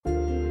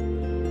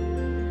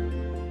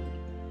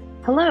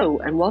Hello,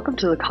 and welcome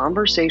to the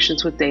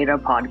Conversations with Data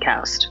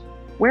podcast,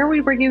 where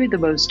we bring you the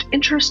most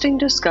interesting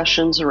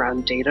discussions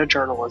around data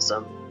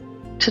journalism.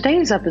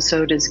 Today's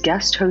episode is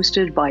guest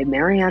hosted by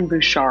Marianne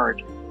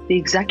Bouchard, the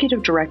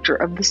Executive Director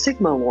of the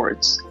Sigma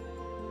Awards.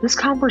 This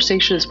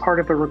conversation is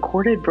part of a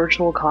recorded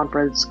virtual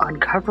conference on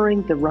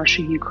covering the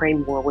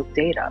Russia-Ukraine war with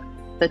data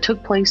that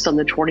took place on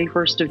the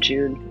 21st of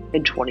June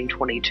in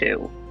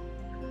 2022.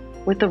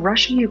 With the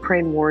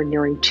Russia-Ukraine war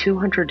nearing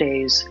 200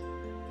 days,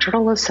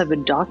 journalists have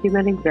been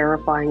documenting,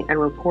 verifying, and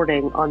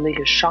reporting on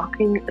the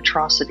shocking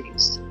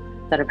atrocities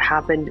that have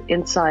happened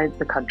inside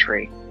the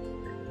country.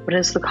 But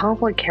as the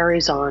conflict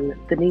carries on,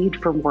 the need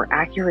for more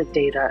accurate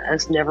data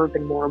has never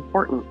been more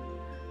important.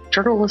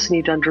 Journalists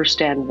need to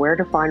understand where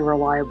to find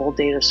reliable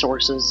data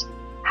sources,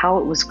 how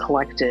it was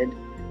collected,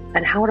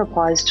 and how it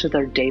applies to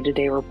their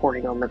day-to-day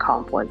reporting on the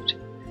conflict.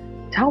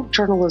 To help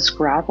journalists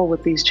grapple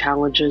with these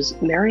challenges,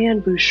 Marianne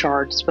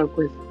Bouchard spoke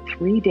with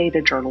 3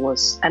 data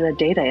journalists and a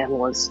data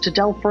analyst to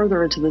delve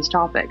further into this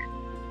topic.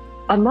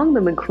 Among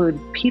them include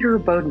Peter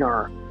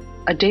Bodnar,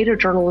 a data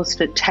journalist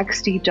at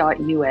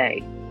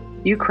Texty.ua,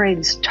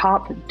 Ukraine's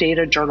top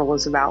data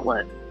journalism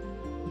outlet;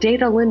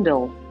 Dana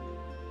Lindell,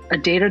 a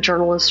data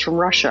journalist from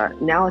Russia,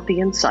 now at The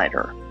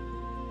Insider;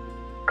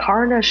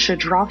 Karna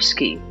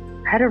Shadrovsky,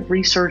 head of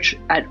research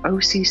at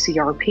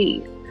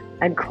OCCRP;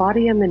 and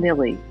Claudia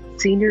Manili,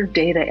 senior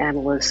data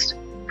analyst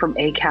from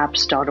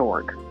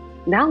acaps.org.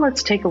 Now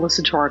let's take a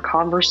listen to our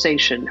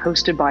conversation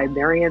hosted by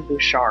Marianne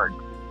Bouchard.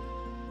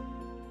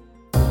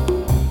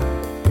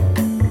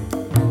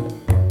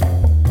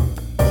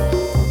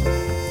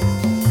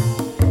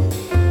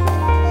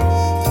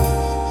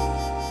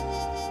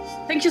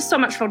 Thank you so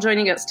much for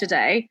joining us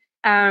today.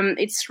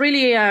 It's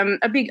really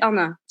a big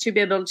honor to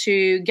be able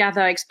to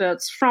gather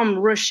experts from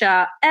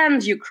Russia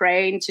and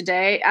Ukraine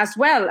today, as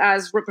well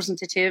as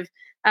representative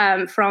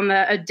from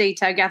a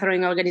data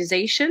gathering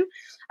organization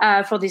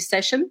for this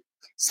session.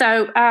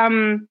 So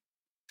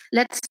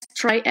let's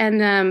try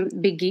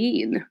and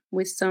begin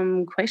with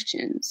some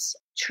questions.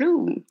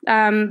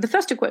 The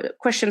first 2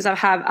 questions I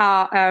have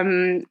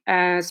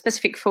are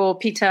specific for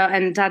Peter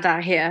and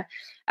Dada here,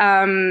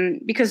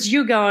 because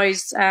you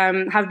guys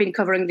have been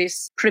covering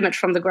this pretty much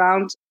from the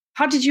ground.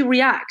 How did you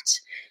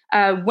react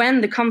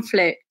when the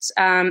conflict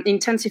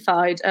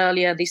intensified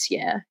earlier this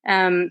year?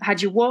 Had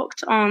you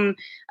worked on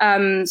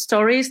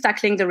stories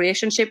tackling the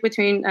relationship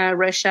between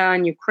Russia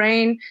and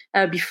Ukraine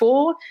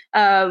before?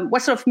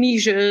 What sort of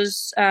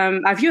measures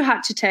have you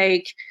had to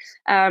take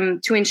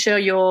to ensure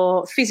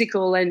your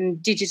physical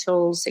and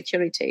digital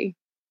security?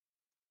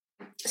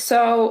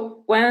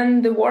 So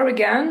when the war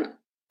began,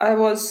 I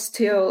was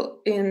still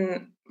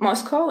in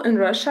Moscow, in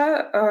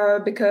Russia,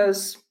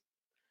 because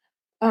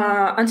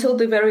until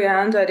the very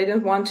end, I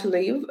didn't want to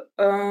leave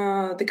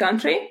the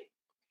country.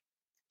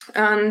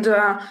 And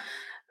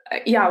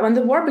when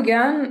the war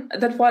began,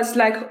 that was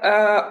like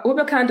we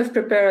were kind of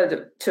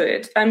prepared to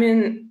it. I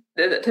mean,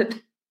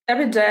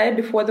 every day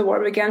before the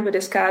war began, we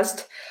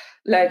discussed,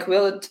 like,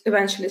 will it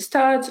eventually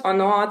start or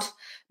not?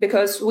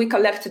 Because we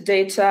collected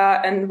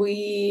data and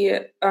we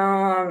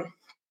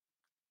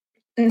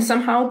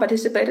somehow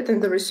participated in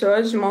the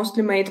research,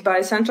 mostly made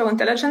by Central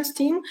Intelligence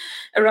Team,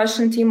 a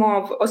Russian team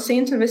of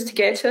OSINT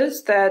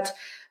investigators that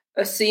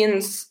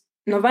since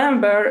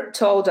November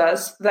told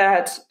us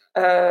that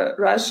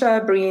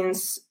Russia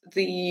brings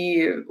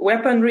the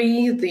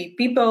weaponry, the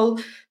people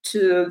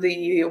to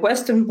the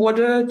western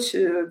border,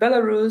 to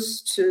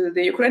Belarus, to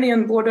the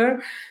Ukrainian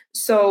border.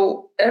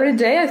 So every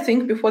day, I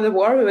think, before the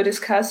war, we were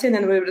discussing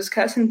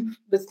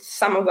with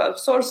some of our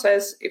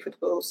sources if it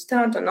will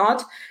start or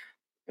not.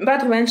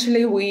 But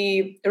eventually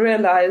we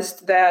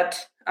realized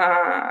that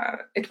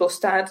it will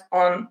start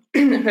on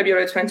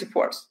February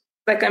 24th.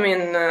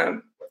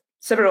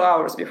 Several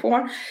hours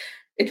before.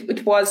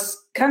 It was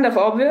kind of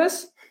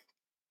obvious.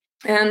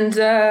 And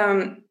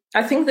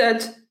I think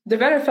that the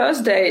very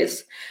first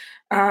days,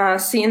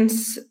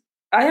 since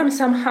I am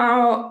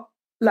somehow,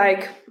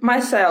 like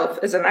myself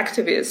as an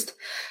activist,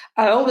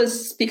 I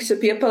always speak to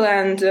people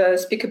and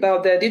speak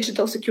about their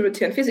digital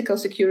security and physical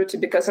security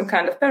because I'm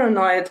kind of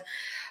paranoid.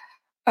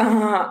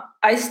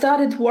 I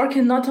started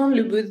working not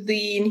only with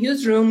the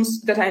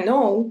newsrooms that I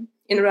know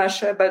in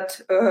Russia, but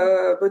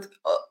with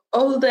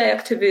all the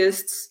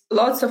activists,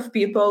 lots of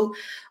people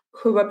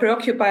who were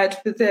preoccupied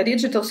with their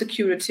digital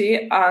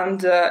security.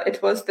 And it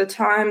was the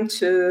time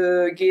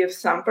to give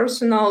some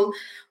personal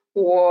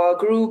or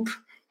group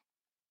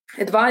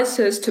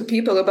advices to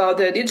people about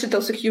their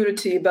digital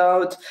security,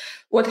 about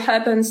what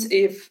happens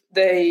if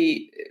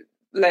they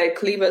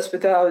leave us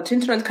without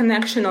internet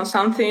connection or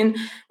something.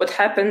 What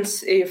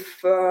happens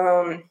if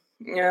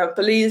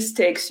police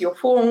takes your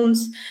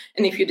phones?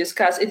 And if you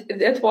discuss it,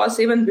 that was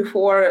even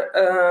before,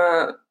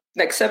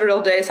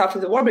 several days after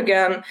the war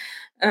began.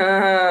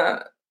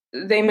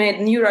 They made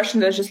new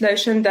Russian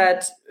legislation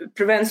that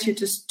prevents you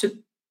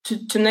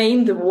to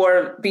name the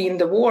war being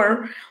the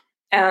war,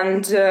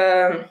 and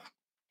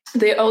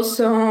they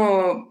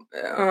also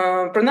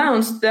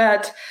pronounced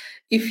that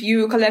if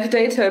you collect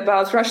data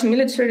about Russian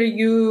military,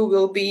 you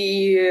will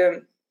be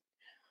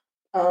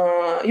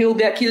you'll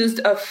be accused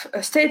of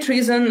state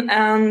treason.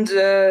 And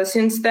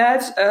since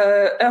that,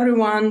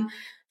 everyone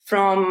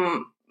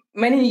from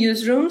many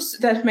newsrooms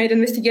that made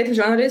investigative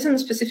journalism,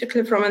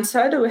 specifically from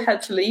Insider, we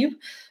had to leave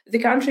the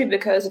country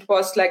because it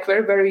was like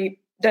very, very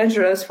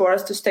dangerous for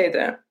us to stay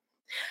there.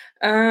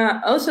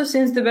 Also,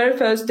 since the very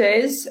first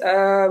days,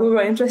 we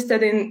were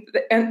interested in,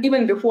 and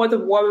even before the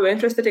war, we were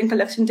interested in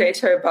collecting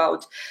data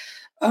about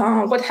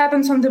what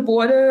happens on the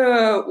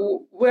border,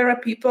 where are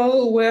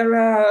people, where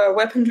are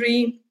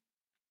weaponry,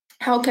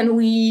 how can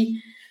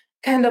we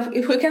kind of,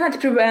 if we cannot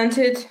prevent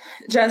it,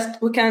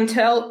 just we can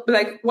tell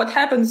like what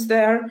happens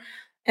there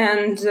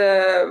and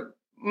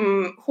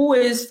who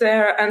is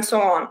there and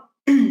so on.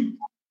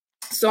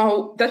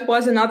 So that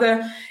was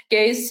another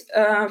case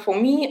for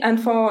me and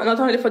for not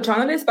only for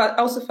journalists, but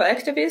also for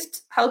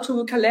activists, how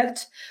to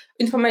collect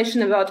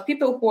information about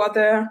people who are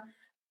there,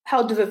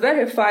 how do we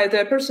verify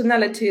their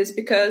personalities,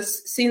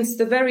 because since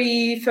the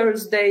very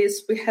first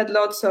days, we had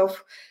lots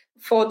of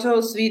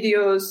photos,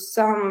 videos,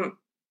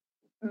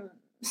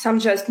 some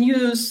just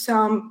news,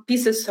 some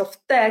pieces of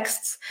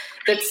texts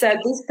that said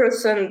this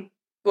person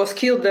was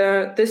killed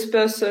there, this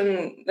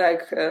person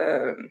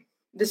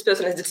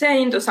is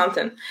detained or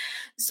something.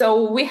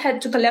 So we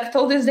had to collect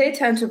all this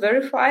data and to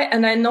verify.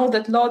 And I know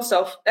that lots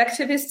of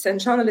activists and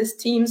journalist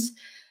teams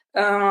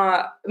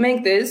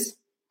make this.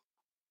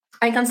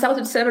 I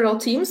consulted several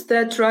teams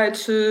that try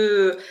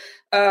to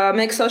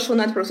make social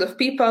networks of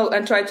people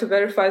and try to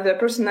verify their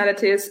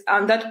personalities.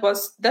 And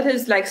that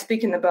is like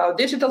speaking about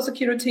digital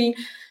security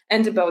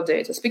and about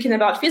data. Speaking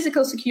about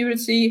physical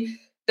security,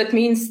 that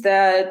means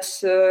that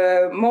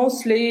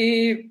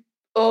mostly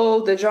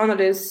all the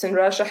journalists in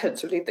Russia had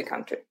to leave the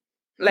country.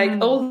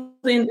 Like all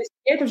the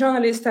investigative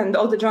journalists and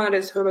all the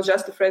journalists who were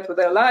just afraid for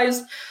their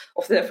lives,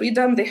 of their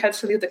freedom, they had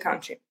to leave the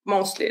country,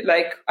 mostly.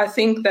 Like, I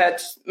think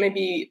that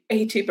maybe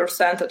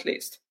 80% at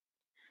least.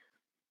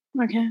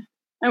 Okay.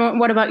 And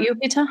what about you,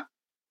 Peter?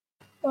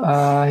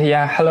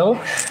 Hello.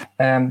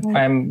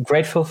 I'm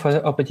grateful for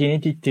the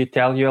opportunity to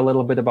tell you a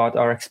little bit about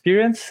our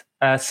experience.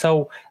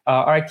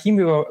 Our team,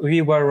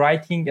 we were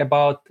writing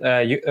about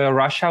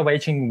Russia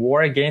waging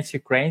war against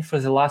Ukraine for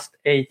the last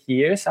 8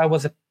 years. I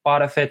was a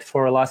part of it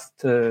for the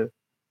last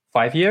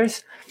 5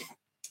 years.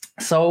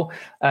 So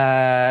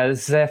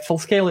the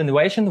full-scale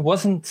invasion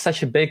wasn't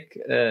such a big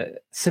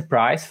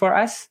surprise for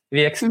us.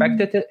 We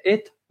expected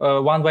it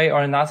one way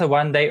or another,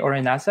 one day or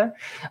another.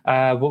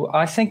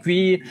 I think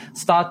we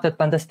started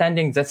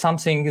understanding that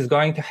something is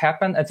going to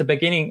happen at the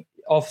beginning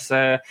of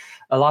the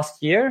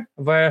last year,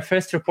 where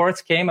first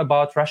reports came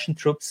about Russian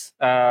troops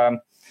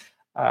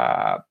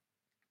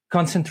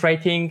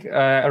concentrating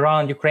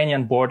around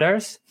Ukrainian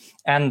borders.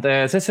 And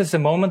this is the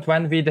moment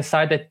when we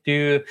decided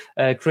to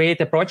create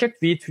a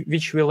project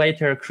which we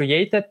later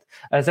created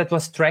that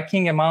was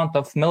tracking amount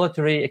of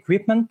military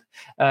equipment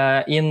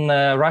in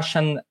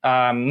Russian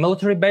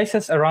military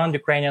bases around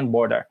Ukrainian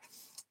border.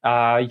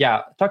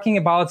 Talking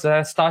about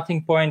the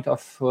starting point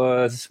of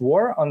this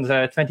war on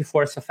the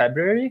 24th of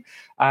February,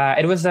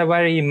 it was a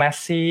very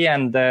messy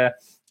and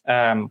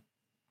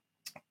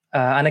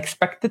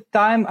unexpected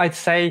time, I'd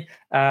say.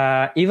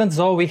 Even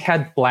though we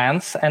had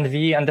plans and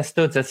we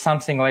understood that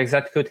something like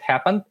that could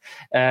happen,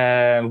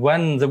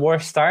 when the war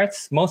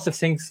starts, most of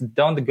things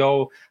don't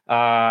go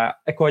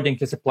according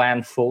to the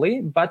plan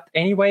fully. But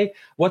anyway,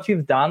 what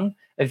we've done,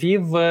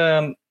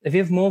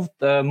 we've moved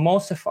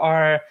most of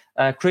our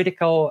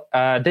critical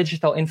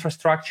digital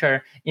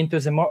infrastructure into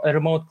the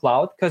remote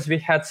cloud, because we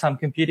had some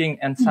computing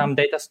and some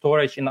data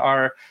storage in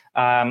our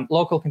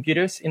local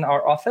computers in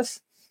our office.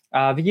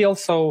 We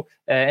also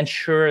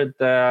ensured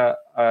the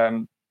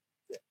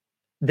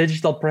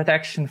digital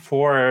protection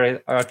for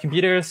our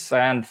computers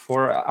and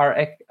for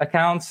our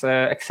accounts,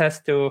 access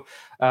to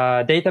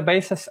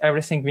databases,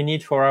 everything we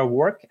need for our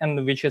work,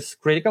 and which is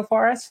critical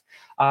for us.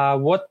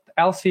 What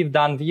else we've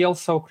done? We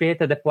also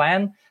created a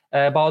plan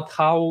about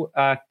how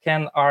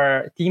can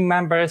our team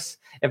members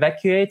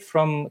evacuate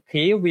from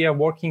Kyiv. We are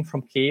working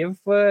from Kyiv,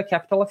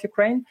 capital of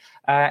Ukraine,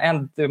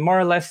 and more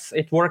or less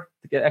it worked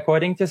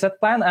according to that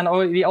plan. And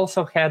we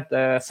also had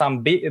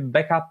some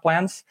backup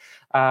plans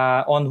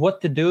on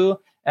what to do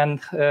and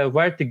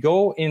where to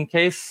go in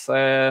case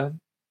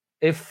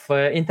if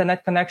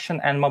internet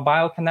connection and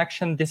mobile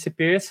connection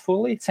disappears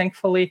fully.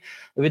 Thankfully,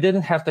 we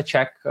didn't have to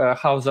check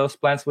how those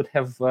plans would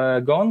have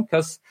gone,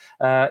 because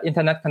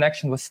internet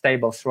connection was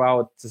stable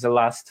throughout the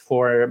last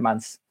 4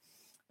 months.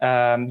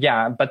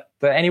 But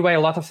anyway,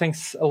 lots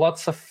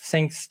of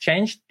things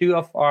changed. 2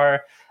 of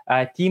our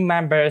team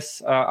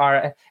members,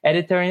 our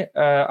editor,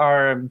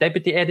 our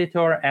deputy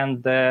editor,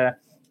 and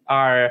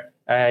our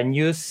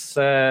news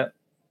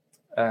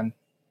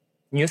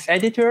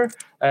editor,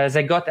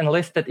 they got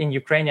enlisted in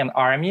Ukrainian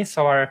army.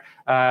 So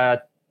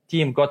our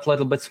team got a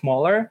little bit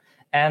smaller.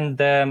 And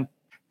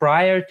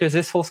prior to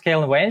this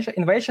full-scale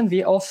invasion,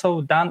 we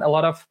also done a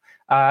lot of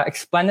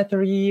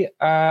explanatory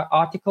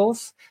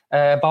articles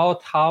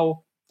about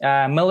how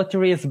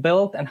military is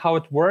built and how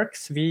it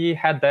works. We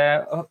had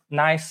a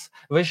nice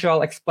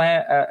visual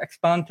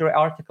explanatory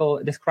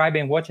article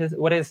describing what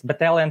is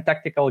battalion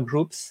tactical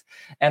groups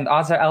and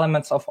other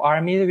elements of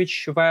army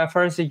which were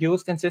further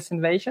used in this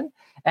invasion.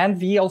 And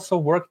we also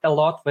worked a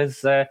lot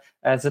with the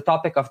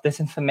topic of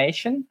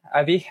disinformation.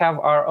 We have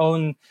our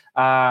own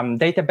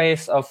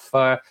database of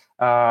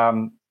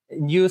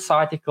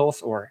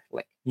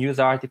news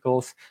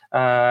articles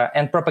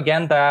and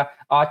propaganda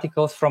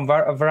articles from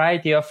a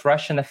variety of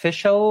Russian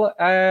official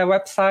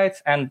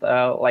websites and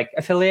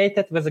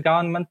affiliated with the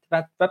government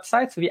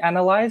websites. We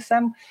analyze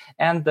them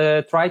and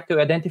try to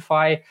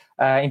identify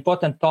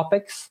important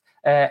topics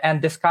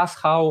and discuss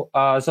how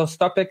those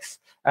topics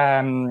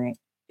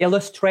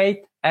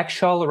illustrate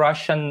actual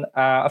Russian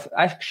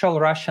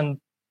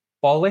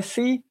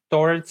policy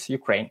towards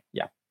Ukraine.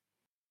 Yeah.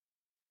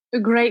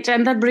 Great.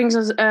 And that brings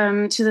us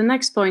to the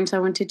next point I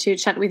wanted to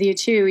chat with you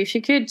too. If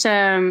you could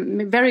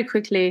very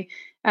quickly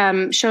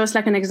show us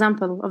an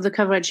example of the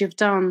coverage you've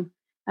done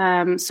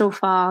so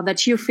far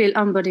that you feel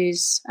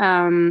embodies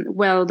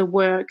the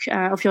work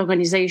of your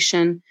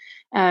organization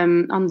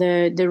on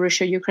the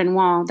Russia-Ukraine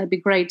war, that'd be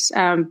great.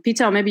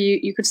 Peter,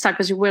 maybe you could start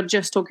because you were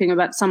just talking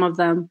about some of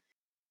them.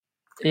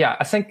 Yeah,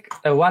 I think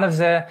one of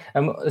the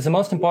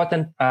most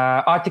important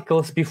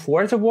articles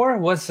before the war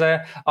was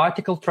the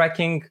article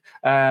tracking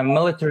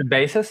military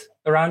bases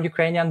around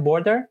Ukrainian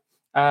border.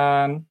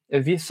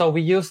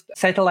 We used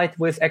satellite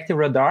with active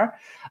radar.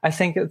 I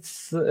think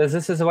this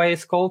is the way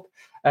it's called.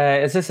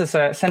 This is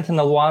a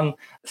Sentinel-1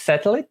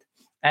 satellite,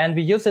 and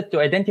we use it to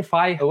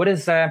identify what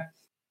is the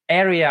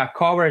area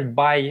covered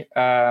by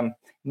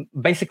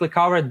basically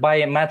covered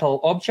by metal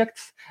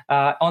objects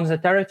on the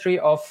territory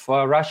of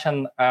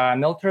Russian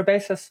military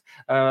bases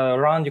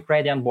around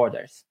Ukrainian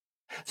borders.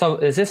 So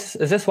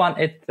this one,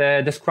 it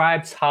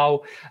describes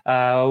how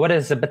what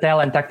is a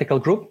battalion tactical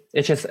group.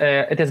 It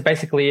is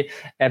basically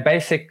a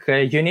basic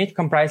unit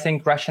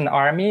comprising Russian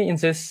army in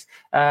this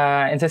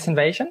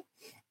invasion.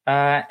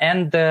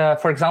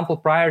 For example,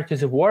 prior to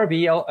the war,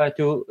 we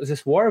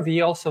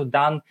also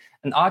done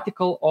an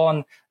article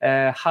on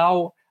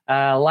how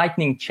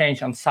lightning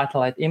change on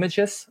satellite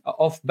images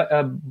of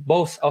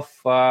both of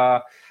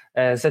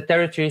the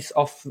territories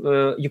of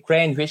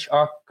Ukraine, which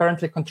are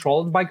currently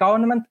controlled by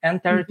government,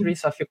 and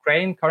territories of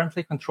Ukraine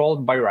currently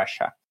controlled by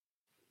Russia.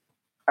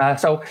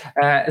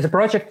 The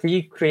project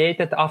we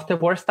created after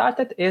war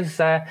started is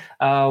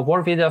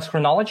War Videos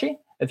Chronology.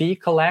 We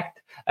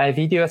collect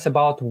videos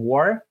about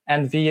war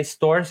and we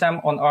store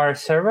them on our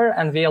server,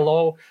 and we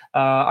allow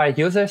our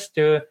users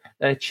to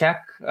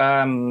check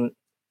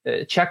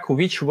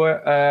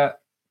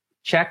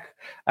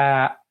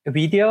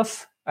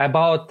videos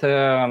about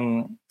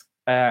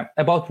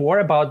war,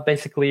 about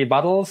basically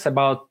battles,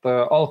 about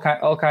all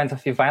kinds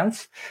of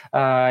events,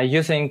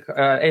 using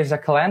as a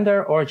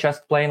calendar or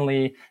just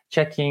plainly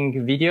checking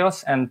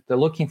videos and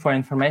looking for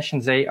information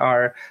they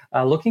are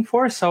looking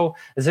for. So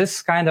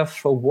this kind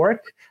of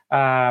work,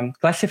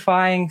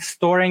 classifying,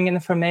 storing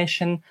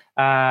information,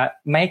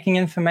 making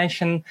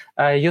information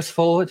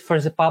useful for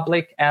the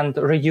public and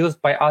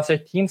reused by other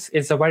teams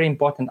is a very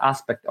important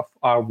aspect of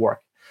our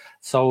work.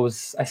 So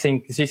I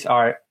think these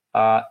are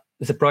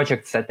the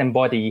projects that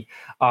embody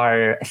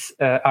our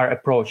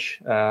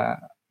approach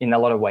in a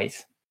lot of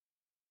ways.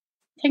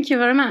 Thank you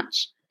very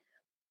much.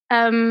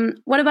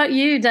 What about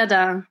you,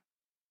 Dada?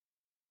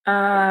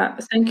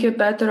 Thank you,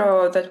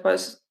 Petro. That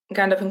was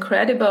kind of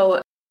incredible.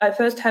 I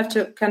first have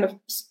to kind of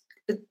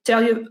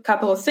tell you a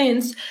couple of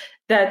things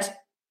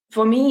that,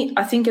 for me,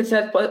 I think it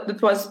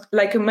was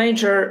like a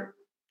major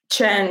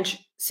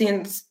change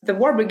since the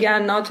war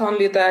began. Not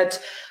only that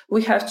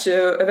we have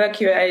to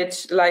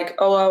evacuate like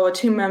all our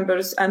team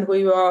members, and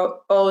we were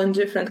all in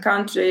different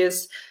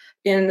countries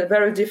in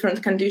very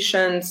different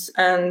conditions,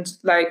 and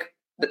like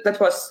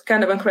that was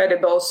kind of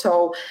incredible.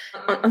 So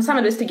on some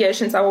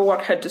investigations, our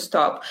work had to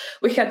stop.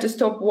 We had to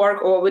stop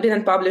work, or we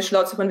didn't publish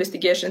lots of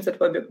investigations that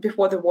were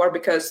before the war,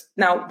 because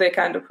now they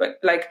kind of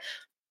like,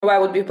 why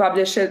would we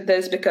publish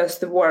this? Because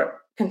the war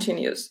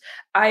continues.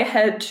 I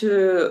had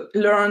to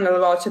learn a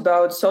lot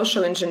about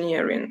social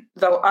engineering,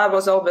 though I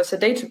was always a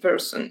data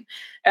person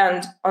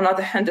and on the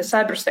other hand, a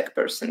cybersec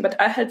person. But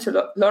I had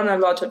to learn a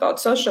lot about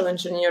social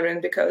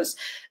engineering, because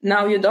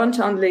now you don't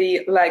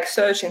only like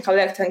search and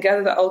collect and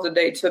gather all the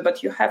data,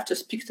 but you have to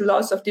speak to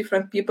lots of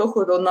different people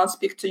who will not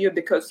speak to you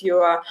because you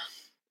are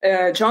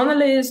a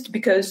journalist,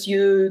 because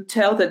you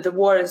tell that the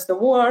war is the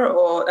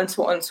war, and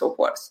so on and so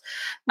forth.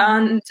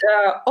 And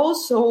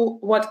also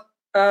what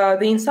the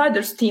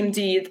Insiders team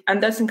did,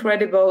 and that's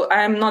incredible.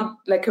 I am not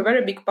like a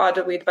very big part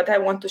of it, but I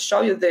want to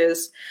show you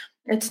this.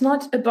 It's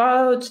not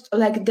about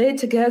like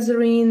data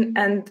gathering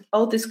and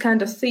all this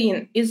kind of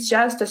thing. It's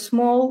just a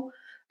small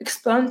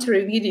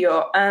explanatory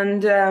video.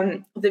 And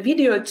the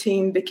video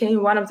team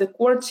became one of the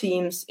core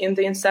teams in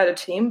the Insider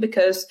team,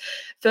 because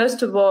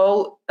first of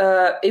all,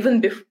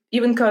 even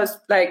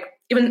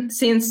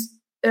since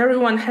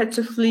everyone had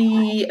to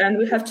flee and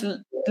we have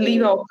to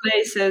leave our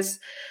places,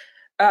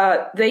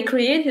 they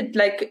created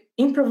like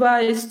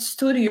improvised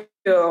studio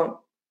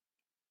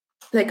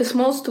like a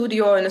small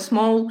studio in a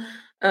small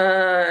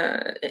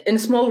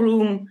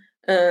room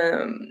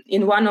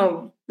in one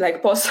of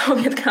like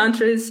post-Soviet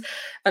countries,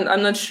 and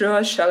I'm not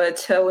sure shall I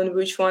tell in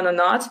which one or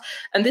not.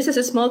 And this is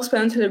a small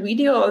experimental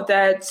video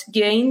that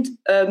gained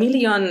 1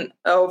 million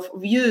of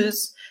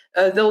views,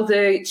 though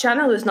the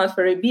channel is not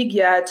very big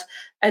yet,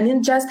 and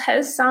it just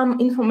has some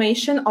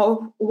information of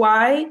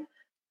why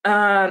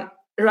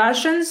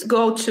Russians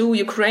go to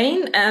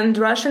Ukraine, and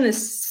Russian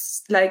is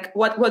like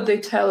what they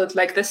tell it,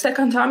 like the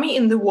second army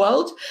in the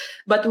world.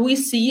 But we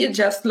see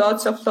just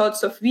lots of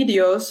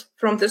videos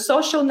from the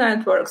social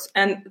networks,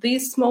 and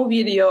this small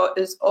video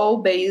is all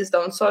based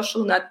on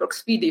social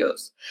networks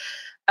videos.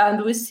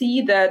 And we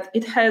see that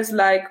it has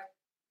like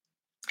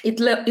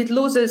it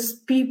loses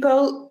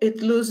people,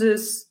 it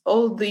loses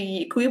all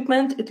the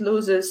equipment, it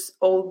loses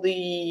all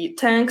the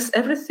tanks,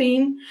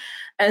 everything.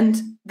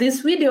 And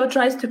this video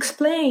tries to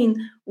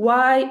explain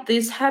why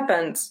this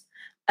happens.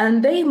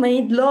 And they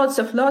made lots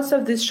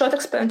of these short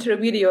explanatory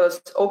videos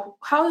of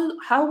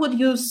how would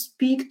you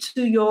speak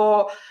to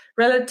your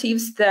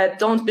relatives that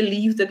don't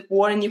believe that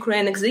war in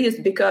Ukraine exists,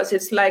 because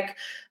it's like,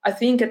 I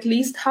think at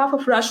least half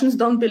of Russians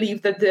don't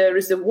believe that there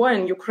is a war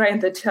in Ukraine.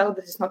 They tell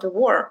that it's not a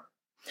war.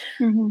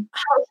 Mm-hmm.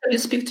 How shall you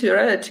speak to your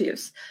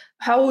relatives?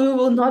 How we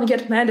will not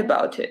get mad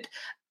about it?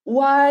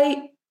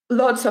 Why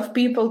lots of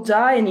people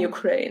die in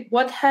Ukraine?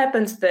 What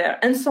happens there?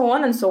 And so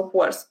on and so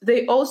forth.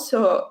 They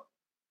also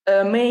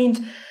made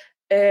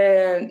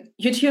a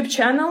YouTube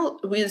channel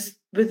with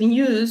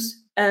news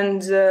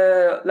and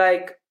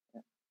like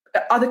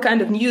other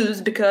kind of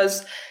news,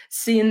 because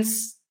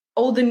since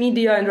all the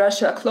media in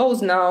Russia are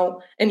closed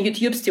now and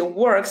YouTube still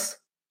works,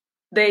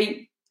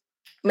 they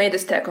made a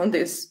stack on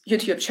this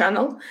YouTube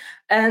channel.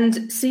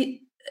 And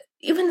see,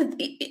 even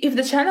if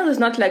the channel is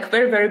not like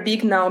very, very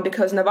big now,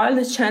 because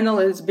Navalny's channel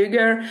is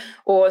bigger,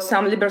 or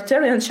some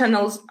libertarian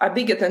channels are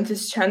bigger than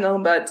this channel,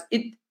 but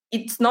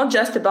it's not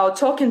just about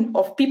talking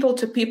of people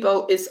to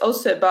people. It's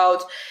also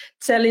about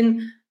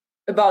telling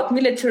about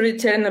military,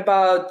 telling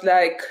about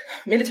like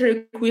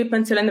military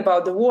equipment, telling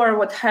about the war,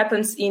 what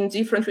happens in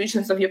different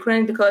regions of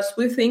Ukraine, because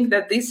we think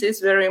that this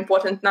is very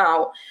important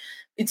now.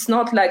 It's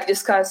not like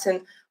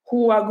discussing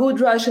who are good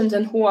Russians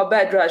and who are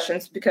bad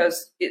Russians,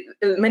 because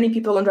many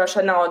people in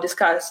Russia now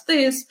discuss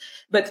this,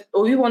 but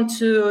we want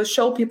to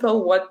show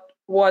people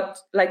what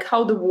like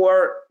how the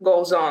war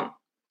goes on.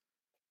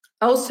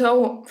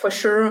 Also, for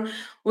sure,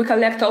 we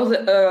collect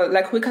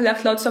we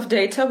collect lots of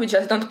data. We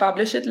just don't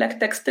publish it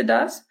like Texty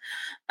does.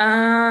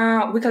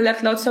 We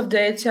collect lots of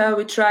data.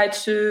 We try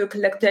to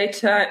collect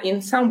data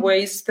in some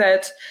ways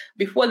that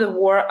before the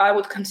war I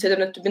would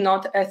consider it to be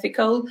not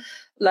ethical.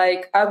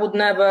 Like, I would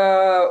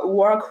never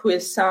work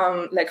with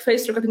some like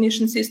face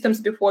recognition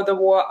systems before the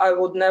war. I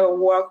would never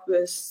work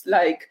with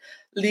like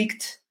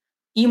leaked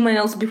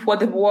emails before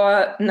the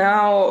war.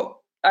 Now,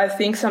 I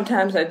think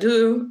sometimes I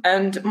do,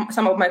 and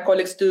some of my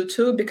colleagues do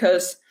too,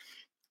 because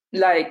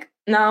like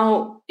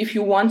now, if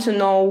you want to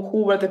know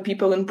who were the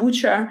people in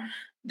Bucha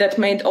that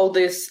made all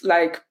these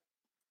like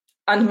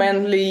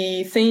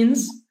unmanly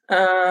things,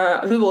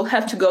 we will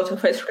have to go to a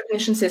face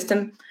recognition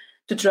system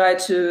to try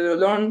to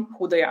learn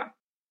who they are.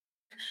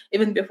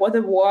 Even before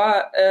the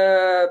war,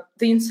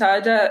 the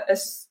Insider,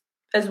 as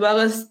well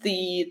as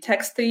the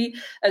Texty,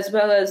 as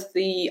well as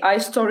the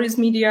iStories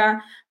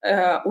media,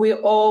 we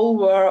all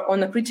were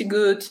on a pretty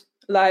good,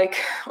 like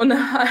on a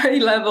high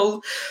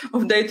level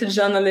of data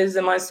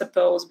journalism, I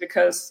suppose,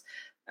 because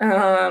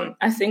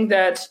I think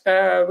that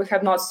we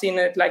have not seen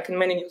it like in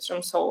many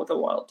newsrooms all over the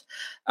world.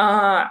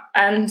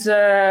 And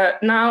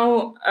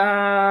now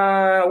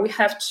we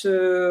have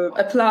to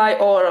apply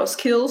all our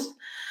skills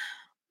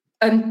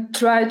and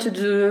try to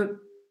do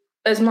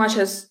as much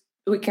as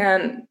we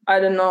can. I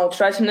don't know,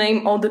 try to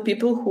name all the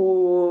people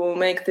who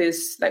make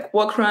this like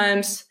war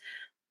crimes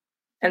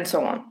and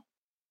so on.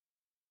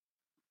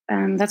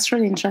 That's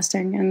really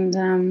interesting.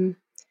 And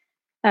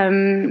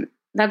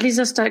that leads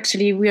us to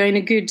actually, we are in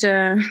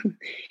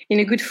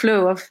a good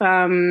flow of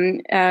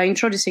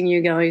introducing you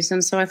guys.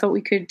 And so I thought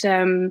we could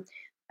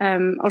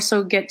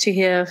also get to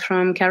hear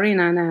from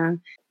Karina now.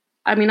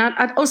 I mean,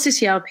 at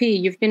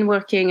OCCRP, you've been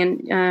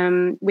working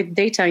with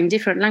data in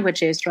different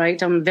languages, right,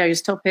 on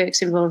various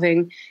topics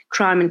involving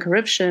crime and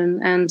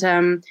corruption. And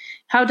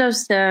how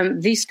does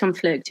this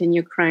conflict in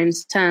Ukraine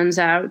stands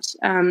out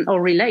or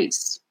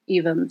relates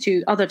even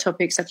to other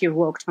topics that you've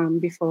worked on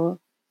before?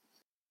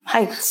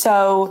 Hi.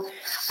 So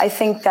I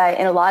think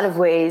that in a lot of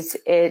ways,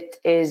 it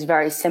is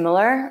very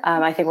similar.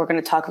 I think we're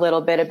going to talk a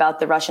little bit about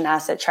the Russian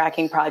asset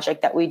tracking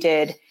project that we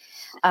did,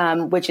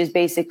 which is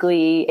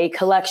basically a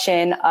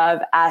collection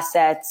of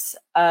assets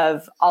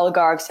of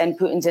oligarchs and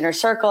Putin's inner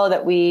circle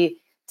that we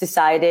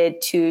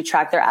decided to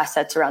track their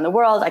assets around the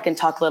world. I can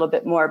talk a little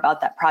bit more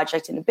about that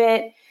project in a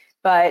bit,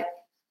 but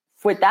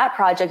with that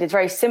project, it's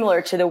very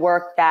similar to the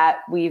work that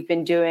we've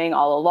been doing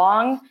all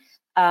along,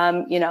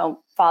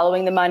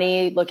 following the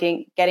money,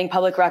 getting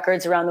public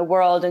records around the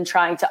world and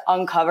trying to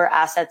uncover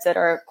assets that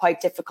are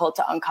quite difficult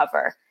to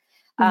uncover.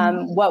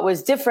 What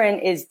was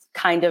different is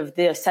kind of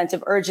the sense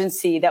of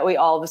urgency that we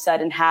all of a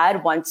sudden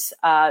had once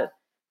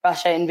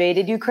Russia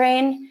invaded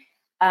Ukraine.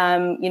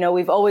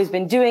 We've always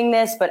been doing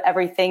this, but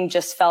everything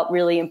just felt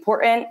really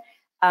important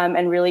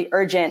and really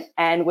urgent.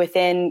 And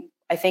within,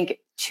 I think,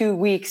 2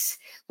 weeks,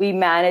 we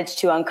managed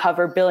to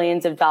uncover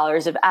billions of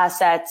dollars of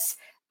assets,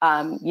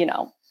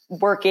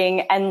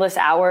 working endless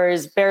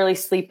hours, barely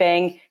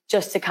sleeping,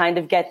 just to kind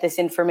of get this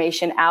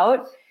information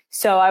out.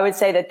 So I would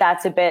say that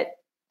that's a bit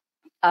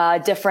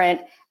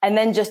different. And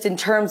then just in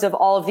terms of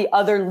all of the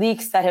other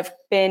leaks that have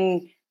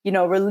been,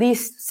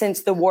 released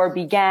since the war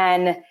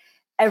began,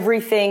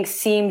 everything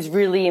seems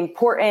really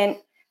important.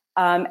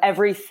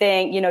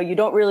 Everything, you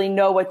don't really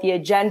know what the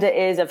agenda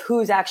is of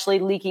who's actually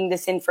leaking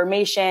this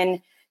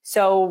information.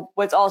 So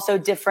what's also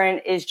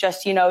different is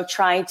just,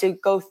 trying to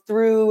go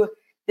through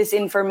this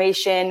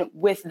information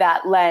with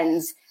that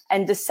lens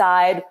and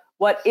decide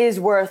what is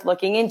worth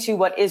looking into,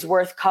 what is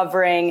worth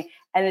covering.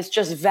 And it's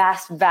just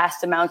vast,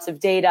 vast amounts of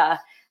data.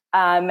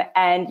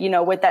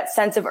 With that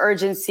sense of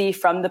urgency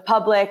from the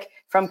public,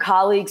 from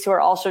colleagues who are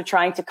also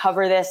trying to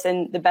cover this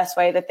in the best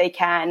way that they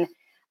can,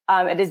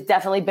 it has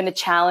definitely been a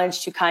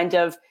challenge to kind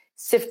of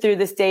sift through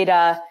this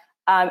data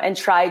and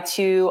try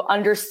to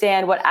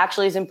understand what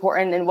actually is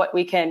important and what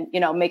we can,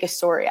 make a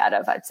story out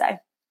of, I'd say.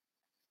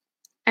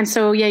 And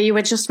so, you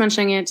were just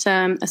mentioning it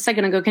a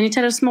second ago. Can you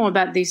tell us more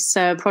about this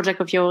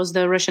project of yours,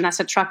 the Russian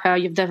Asset Tracker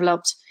you've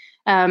developed?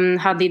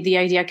 How did the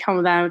idea come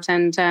about,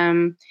 and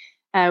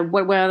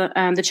what were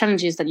the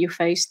challenges that you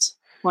faced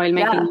while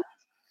making it?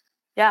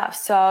 Yeah.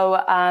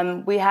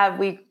 So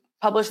we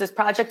published this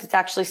project. It's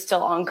actually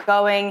still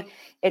ongoing.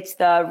 It's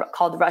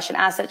called the Russian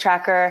Asset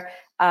Tracker.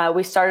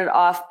 We started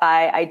off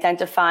by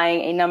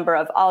identifying a number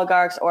of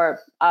oligarchs or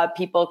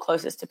people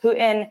closest to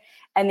Putin.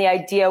 And the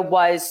idea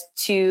was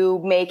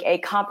to make a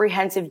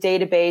comprehensive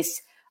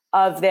database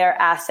of their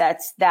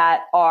assets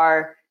that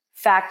are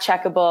fact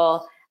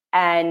checkable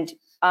and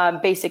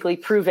basically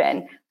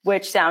proven,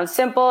 which sounds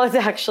simple. It's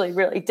actually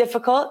really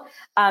difficult.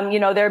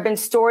 There have been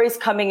stories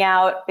coming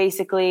out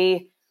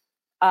basically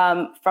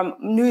from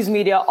news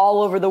media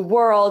all over the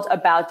world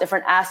about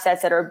different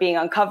assets that are being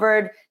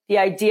uncovered. The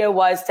idea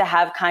was to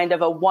have kind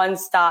of a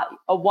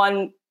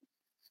one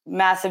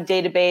massive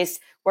database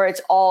where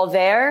it's all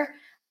there,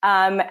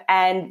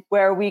 and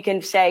where we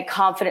can say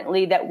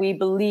confidently that we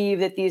believe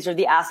that these are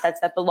the assets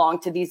that belong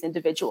to these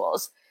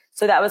individuals.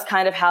 So that was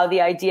kind of how the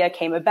idea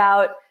came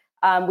about.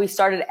 We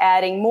started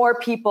adding more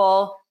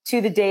people to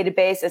the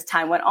database as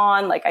time went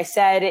on. Like I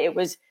said, it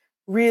was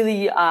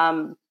really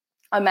a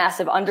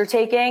massive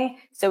undertaking.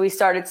 So we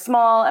started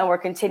small and we're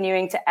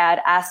continuing to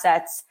add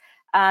assets.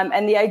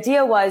 And the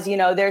idea was,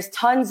 there's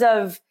tons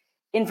of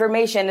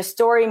information. A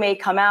story may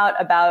come out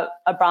about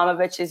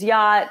Abramovich's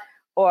yacht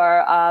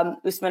or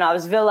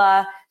Usmanov's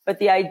villa, but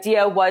the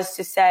idea was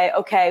to say,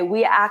 okay,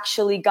 we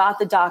actually got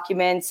the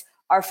documents.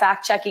 Our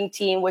fact-checking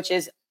team, which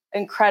is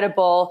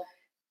incredible,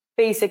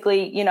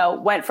 basically,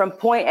 went from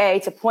point A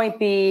to point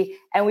B,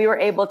 and we were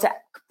able to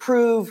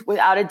prove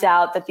without a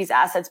doubt that these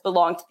assets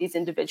belong to these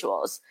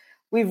individuals.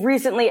 We've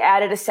recently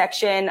added a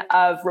section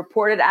of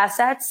reported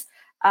assets.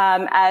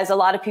 As a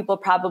lot of people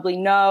probably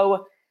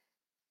know,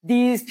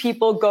 these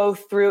people go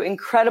through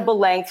incredible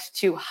lengths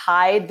to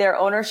hide their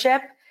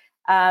ownership.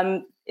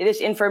 This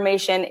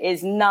information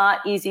is not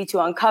easy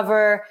to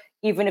uncover.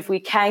 Even if we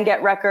can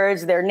get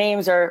records, their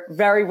names are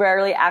very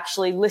rarely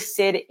actually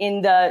listed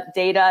in the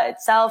data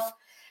itself.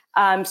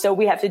 So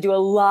we have to do a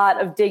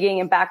lot of digging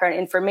and background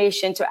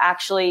information to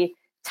actually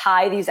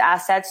tie these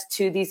assets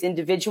to these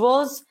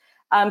individuals.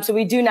 So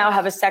we do now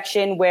have a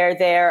section where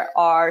there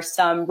are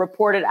some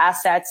reported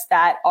assets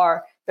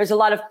there's a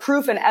lot of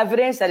proof and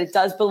evidence that it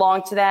does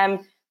belong to them,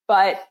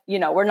 but, we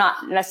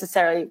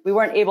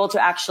weren't able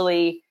to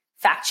actually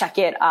fact check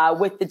it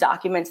with the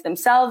documents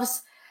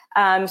themselves.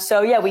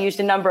 We used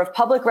a number of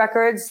public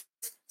records.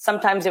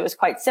 Sometimes it was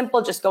quite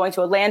simple, just going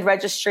to a land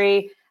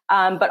registry.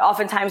 But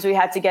oftentimes we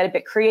had to get a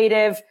bit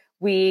creative.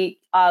 We,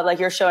 like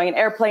you're showing an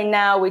airplane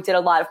now, we did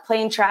a lot of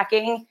plane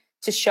tracking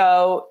to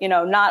show,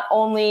 not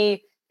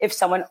only if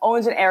someone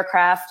owns an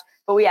aircraft,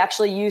 but we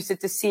actually used it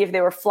to see if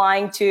they were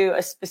flying to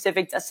a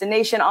specific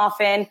destination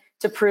often,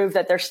 to prove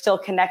that they're still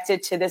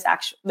connected to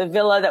the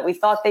villa that we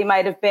thought they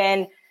might have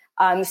been.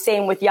 The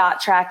same with yacht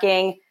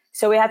tracking.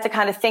 So we had to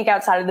kind of think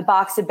outside of the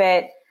box a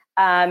bit,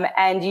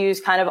 and use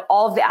kind of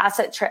all of the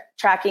asset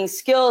tracking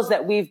skills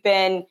that we've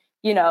been,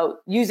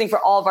 using for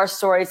all of our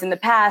stories in the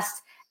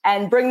past,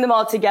 and bring them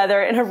all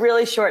together in a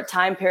really short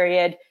time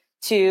period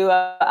to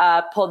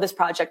pull this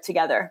project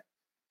together.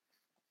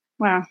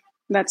 Wow,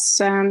 that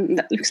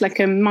looks like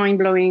a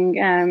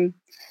mind-blowing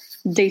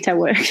data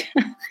work.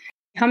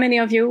 How many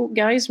of you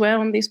guys were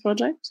on this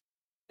project?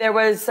 There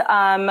was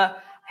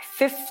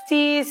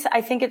 50s.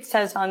 I think it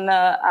says on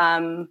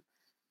the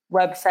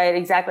website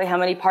exactly how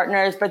many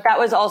partners, but that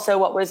was also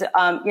what was,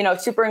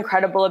 super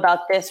incredible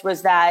about this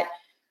was that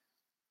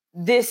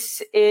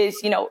this is,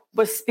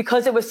 was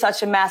because it was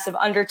such a massive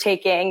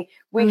undertaking.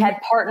 We had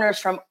partners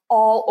from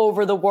all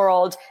over the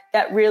world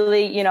that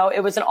really,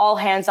 it was an all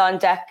hands on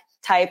deck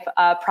type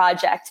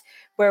project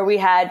where we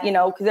had,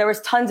 because there was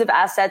tons of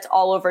assets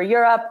all over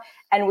Europe,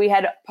 and we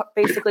had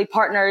basically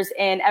partners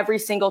in every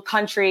single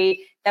country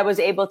that was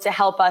able to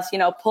help us,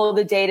 pull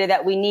the data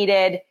that we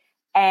needed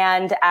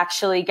and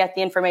actually get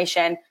the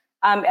information.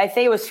 I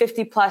think it was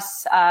 50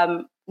 plus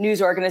news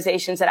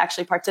organizations that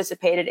actually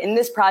participated in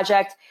this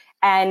project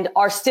and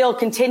are still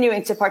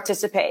continuing to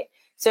participate.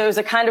 So it was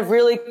a kind of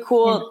really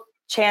cool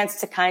chance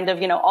to kind of,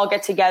 all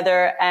get together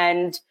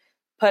and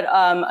put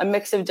a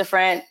mix of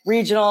different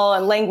regional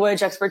and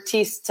language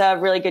expertise to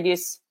really good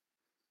use.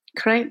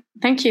 Great.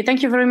 Thank you. Thank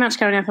you very much,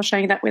 Carolina, for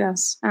sharing that with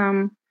us.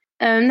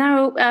 Now,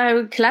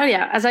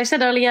 Claudia, as I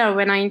said earlier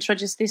when I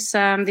introduced this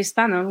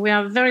panel, we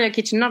are very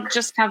lucky to not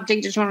just have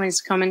data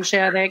journalists come and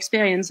share their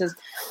experiences,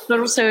 but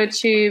also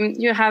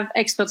to have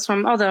experts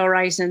from other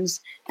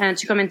horizons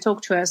to come and talk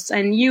to us.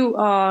 And you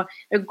are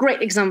a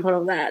great example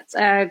of that,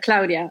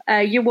 Claudia.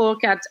 You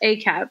work at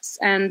ACAPS,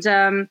 and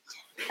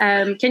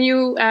can you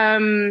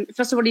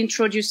first of all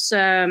introduce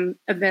a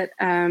bit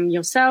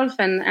yourself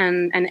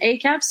and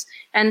ACAPS,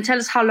 and tell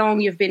us how long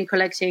you've been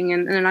collecting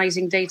and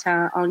analyzing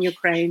data on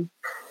Ukraine?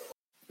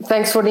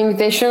 Thanks for the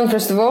invitation,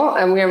 first of all,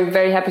 and we are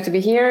very happy to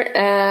be here.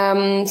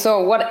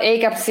 So what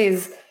ACAPS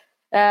is,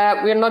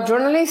 we are not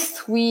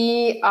journalists.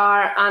 We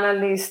are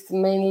analysts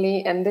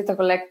mainly and data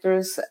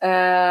collectors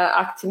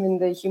active in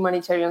the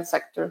humanitarian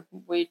sector,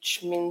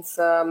 which means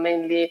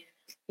mainly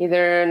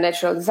either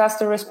natural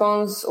disaster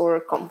response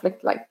or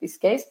conflict, like this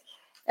case.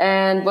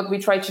 And what we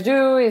try to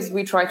do is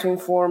we try to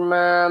inform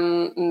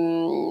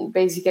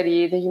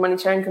basically the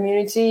humanitarian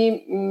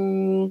community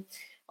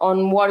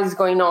on what is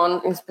going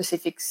on in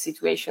specific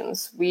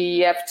situations. We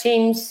have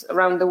teams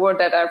around the world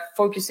that are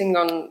focusing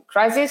on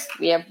crisis.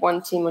 We have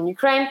one team on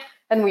Ukraine,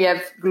 and we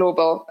have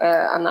global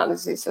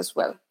analysis as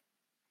well.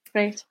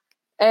 Great.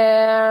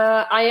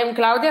 I am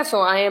Claudia,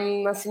 so I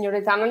am a senior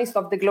data analyst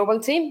of the global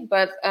team,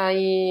 but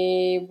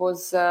I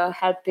was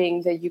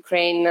helping the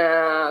Ukraine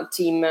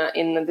team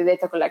in the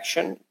data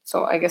collection.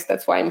 So I guess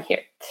that's why I'm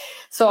here.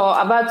 So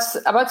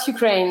about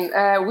Ukraine,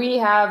 we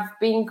have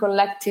been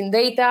collecting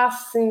data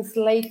since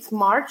late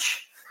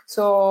March.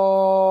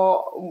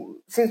 So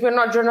since we're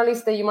not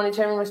journalists, the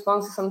humanitarian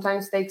response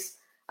sometimes takes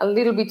a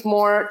little bit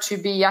more to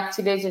be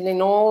activated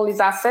in all these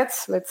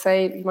assets. Let's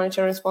say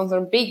humanitarian response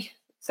are big,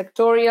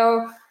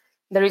 sectorial.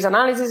 There is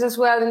analysis as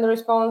well in the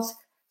response.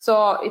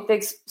 So it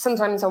takes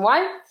sometimes a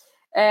while.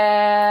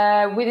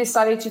 We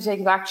decided to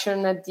take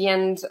action at the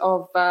end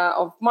of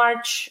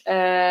March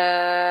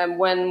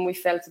when we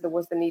felt there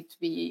was the need to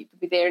be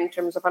there in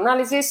terms of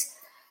analysis.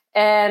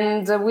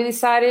 And we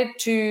decided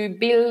to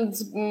build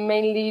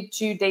mainly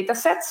two data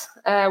sets,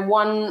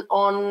 one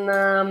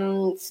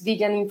on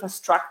civilian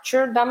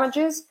infrastructure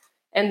damages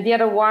and the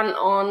other one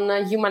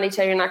on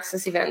humanitarian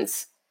access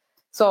events.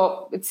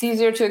 So it's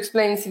easier to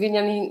explain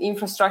civilian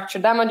infrastructure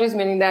damages,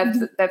 meaning that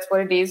that's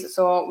what it is.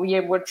 So we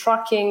were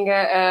tracking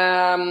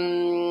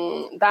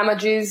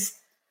damages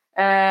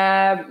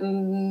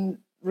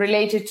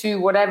related to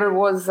whatever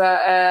was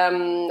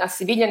a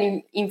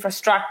civilian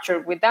infrastructure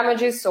with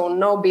damages, so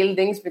no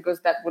buildings,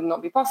 because that would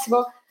not be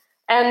possible.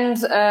 And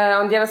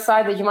on the other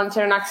side, the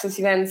humanitarian access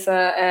events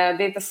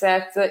data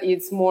set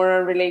is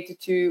more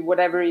related to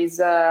whatever is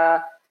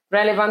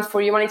relevant for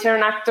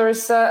humanitarian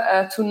actors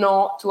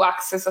to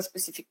access a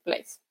specific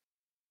place.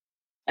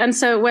 And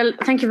so, well,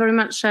 thank you very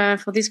much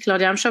for this,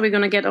 Claudia. I'm sure we're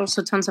going to get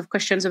also tons of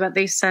questions about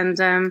this. And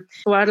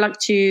what I'd like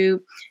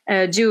to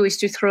do is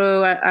to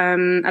throw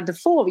at the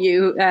four of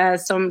you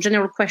some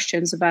general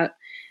questions about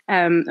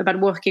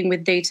working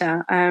with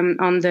data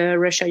on the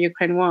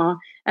Russia-Ukraine war.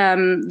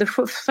 The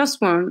first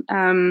one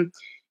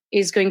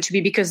is going to be,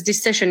 because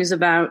this session is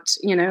about,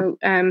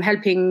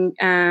 helping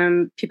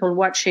people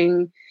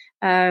watching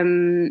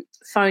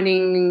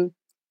finding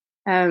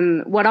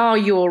what are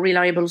your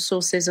reliable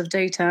sources of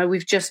data.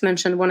 We've just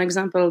mentioned one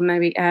example,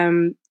 maybe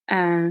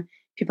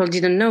people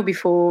didn't know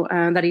before,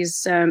 that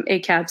is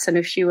ACAPS and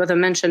a few other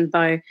mentioned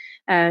by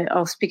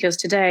our speakers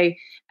today.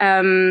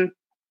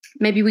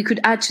 Maybe we could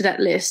add to that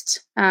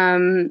list.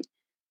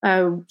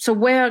 So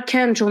where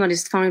can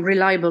journalists find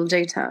reliable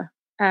data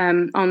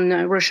on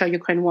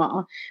Russia-Ukraine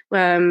war?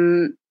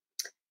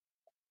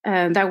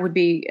 That would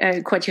be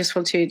quite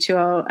useful to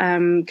our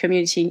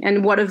community.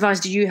 And what advice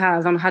do you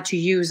have on how to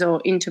use or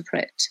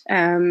interpret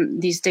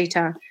these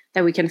data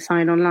that we can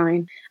find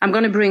online? I'm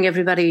going to bring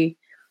everybody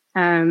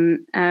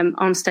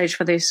on stage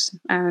for this,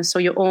 so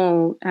you're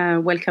all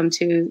welcome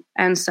to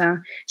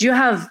answer. Do you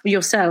have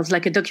yourselves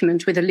like a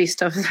document with a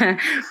list of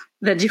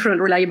the different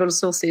reliable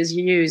sources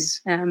you use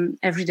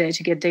every day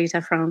to get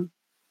data from?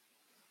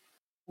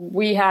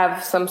 We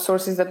have some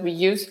sources that we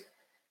use.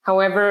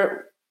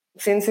 However,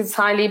 since it's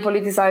highly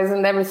politicized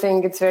and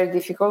everything, it's very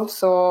difficult.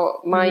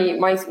 So my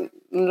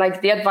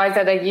the advice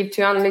that I give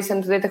to analysts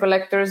and to data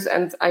collectors,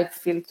 and I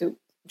feel to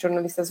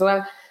journalists as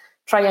well,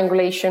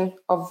 triangulation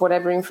of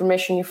whatever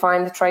information you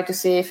find. Try to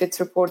see if it's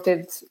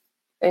reported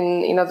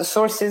in other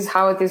sources,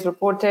 how it is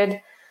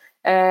reported.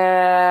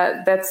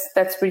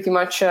 That's pretty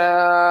much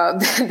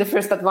the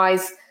first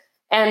advice.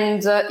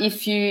 And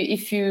if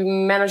you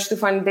manage to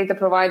find a data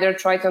provider,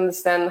 try to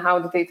understand how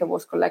the data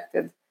was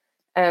collected.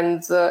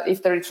 And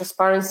if there is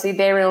transparency,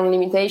 there are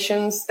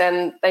limitations,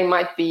 then they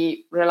might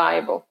be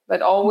reliable.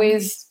 But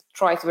always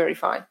try to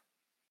verify.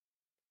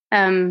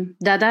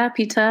 Dada,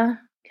 Peter,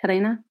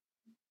 Karina?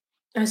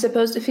 I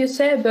suppose if you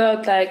say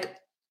about like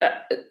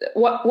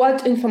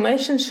what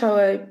information shall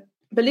I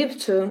believe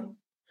to,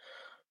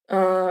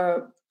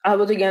 I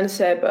would again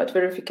say about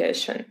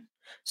verification.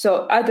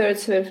 So either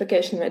it's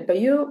verification made by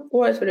you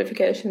or it's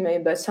verification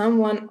made by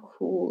someone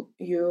who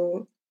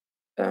you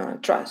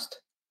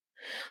trust.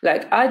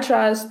 Like I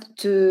trust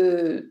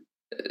to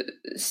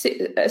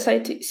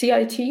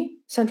CIT,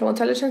 Central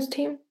Intelligence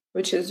Team,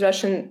 which is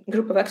Russian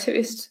group of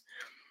activists.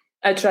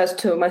 I trust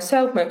to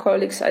myself, my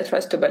colleagues, I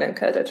trust to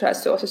Bellingcat, I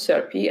trust to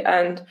OSCRP,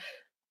 and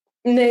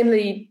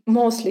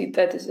mostly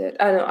that is it.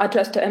 I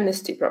trust to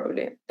Amnesty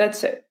probably.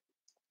 That's it,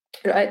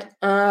 right?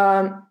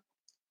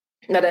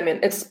 But I mean,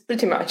 it's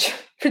pretty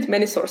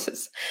many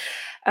sources.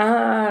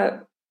 I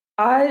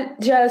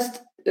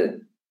just,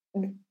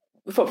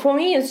 for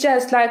me, it's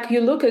just like you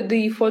look at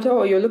the photo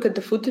or you look at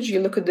the footage, you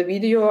look at the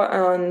video,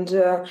 and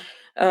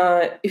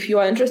if you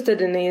are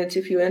interested in it,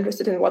 if you're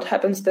interested in what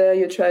happens there,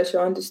 you try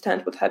to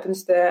understand what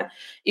happens there.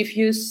 If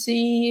you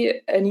see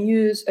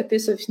a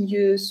piece of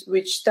news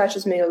which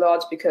touches me a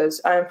lot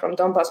because I'm from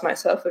Donbass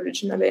myself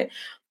originally,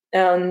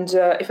 and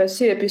if I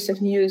see a piece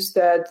of news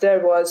that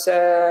there was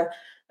a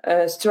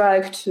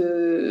strike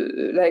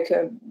to like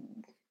a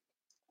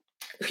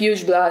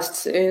huge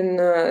blasts in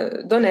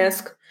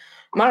Donetsk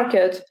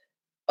market,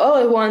 all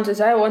I want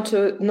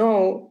to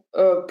know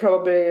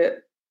probably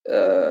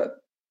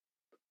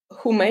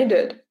who made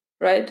it,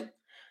 right?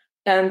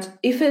 And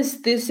if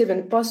is this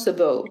even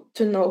possible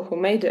to know who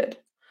made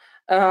it?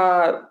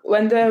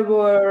 When there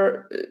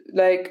were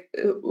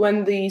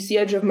when the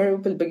siege of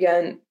Mariupol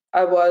began,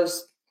 I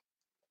was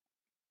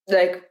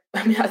like,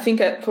 I think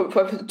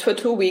for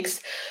 2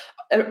 weeks,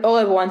 all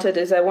I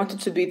wanted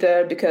to be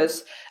there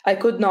because I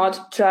could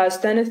not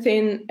trust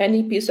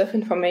any piece of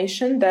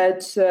information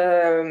that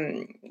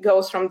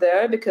goes from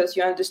there, because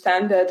you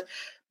understand that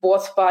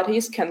both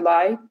parties can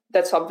lie.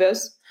 That's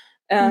obvious.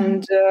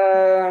 And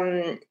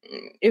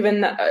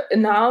even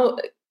now,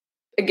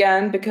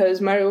 again, because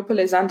Mariupol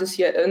is under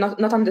siege,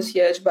 not under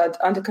siege, but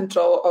under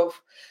control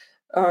of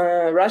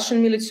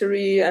Russian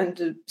military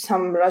and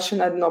some Russian,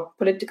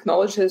 police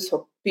technologists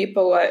or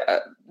people.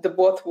 The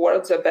both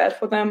worlds are bad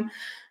for them.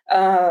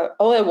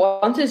 All I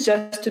want is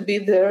just to be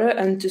there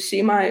and to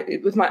see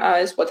with my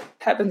eyes what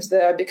happens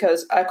there,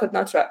 because I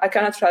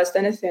cannot trust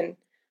anything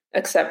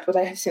except what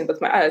I have seen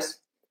with my eyes,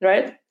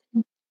 right?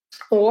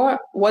 Or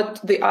what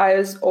the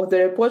eyes of the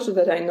reporter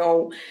that I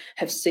know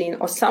have seen,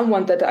 or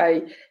someone that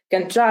I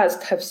can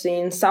trust have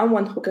seen,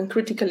 someone who can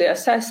critically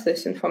assess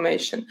this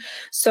information.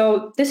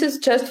 So this is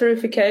just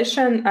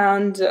verification.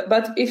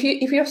 But if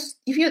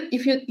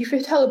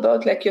you tell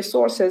about like your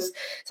sources,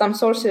 some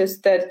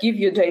sources that give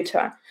you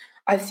data,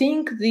 I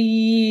think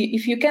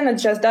if you cannot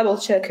just double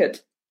check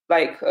it,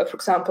 like for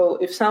example,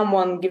 if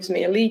someone gives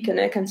me a leak and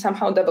I can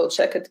somehow double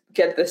check it,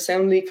 get the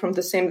same leak from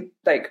the same,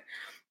 like,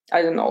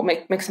 I don't know,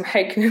 make some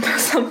hacking or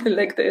something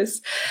like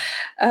this.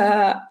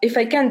 If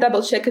I can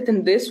double check it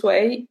in this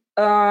way,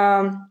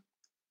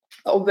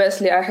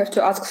 obviously I have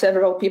to ask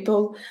several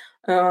people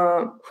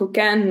who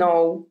can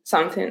know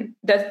something.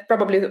 That's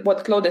probably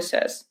what Claudia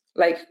says,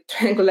 like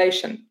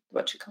triangulation,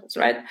 what she calls,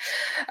 right?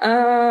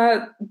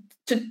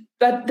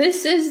 But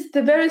this is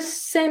the very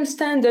same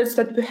standards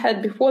that we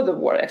had before the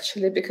war,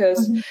 actually,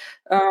 because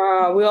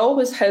we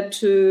always had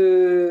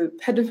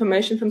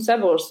information from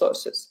several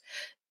sources.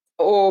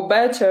 Or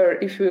better,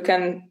 if we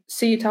can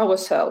see it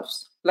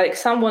ourselves. Like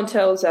someone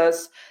tells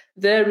us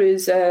there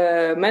is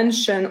a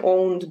mansion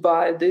owned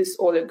by this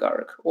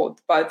oligarch or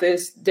by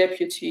this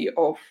deputy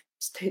of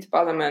state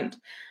parliament.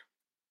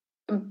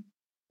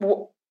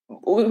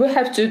 We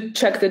have to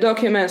check the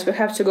documents. We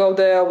have to go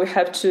there. We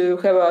have to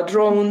have our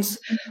drones.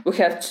 We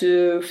have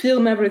to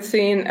film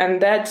everything.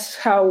 And that's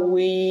how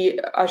we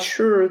are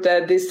sure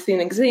that this thing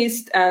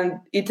exists and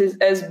it is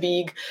as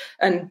big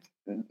and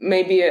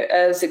maybe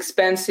as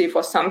expensive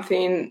or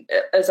something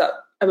as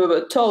we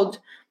were told.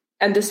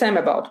 And the same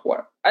about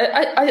war.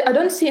 I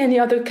don't see any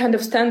other kind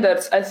of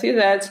standards. I see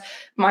that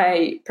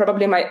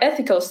probably my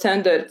ethical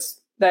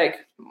standards,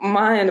 like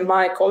mine and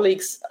my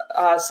colleagues,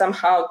 are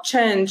somehow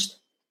changed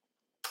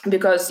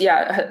because,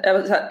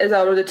 as I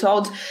already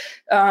told,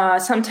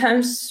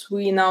 sometimes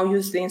we now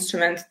use the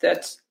instrument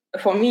that,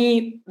 for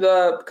me,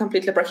 were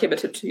completely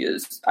prohibited to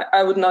use.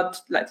 I would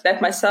not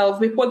let myself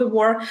before the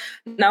war.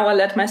 Now I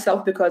let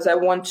myself because I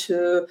want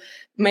to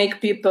make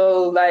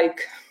people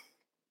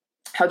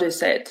how do you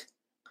say it?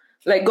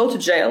 Like go to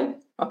jail.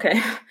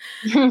 Okay.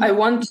 I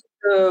want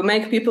to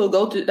make people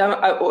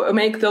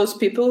make those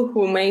people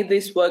who made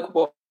this work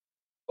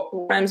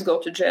crimes go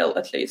to jail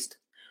at least.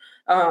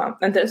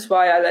 And that's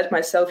why I let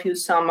myself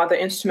use some other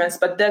instruments,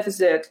 but that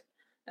is it.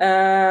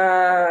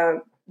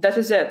 That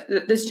is it.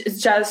 It's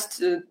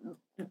just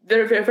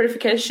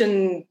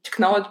verification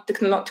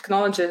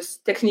technologies,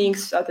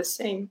 techniques are the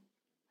same.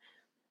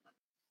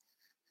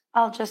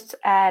 I'll just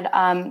add,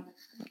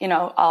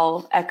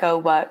 I'll echo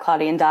what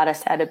Claudia and Dada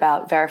said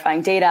about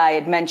verifying data. I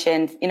had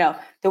mentioned,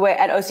 the way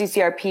at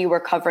OCCRP, we're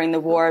covering the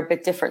war a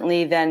bit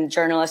differently than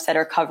journalists that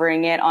are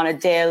covering it on a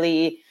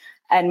daily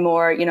and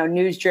more,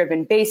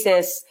 news-driven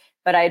basis.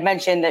 But I had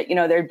mentioned that,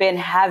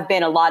 have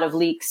been a lot of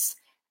leaks.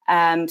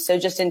 So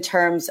just in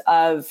terms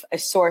of a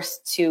source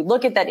to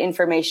look at that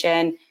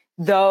information,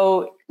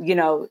 though,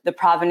 the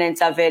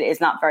provenance of it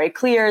is not very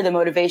clear, the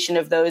motivation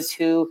of those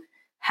who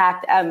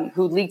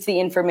leaked the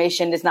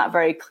information is not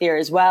very clear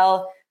as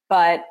well.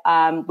 But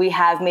we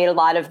have made a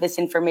lot of this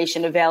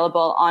information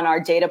available on our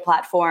data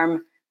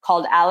platform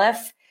called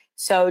Aleph.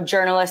 So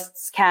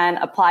journalists can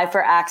apply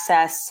for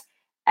access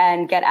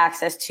and get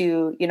access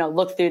to,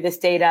 look through this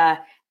data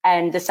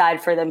and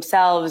decide for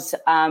themselves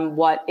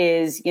what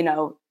is,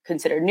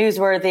 considered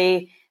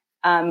newsworthy.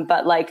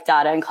 But like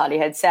Dada and Claudia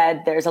had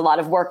said, there's a lot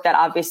of work that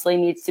obviously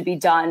needs to be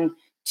done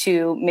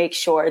to make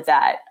sure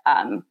that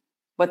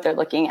what they're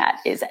looking at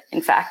is,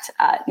 in fact,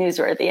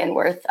 newsworthy and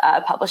worth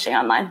publishing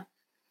online.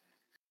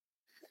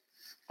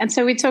 And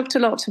so we talked a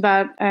lot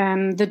about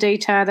the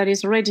data that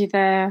is already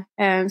there.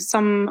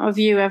 Some of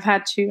you have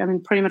had to,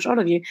 pretty much all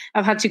of you,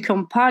 have had to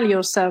compile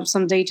yourself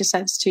some data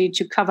sets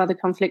to cover the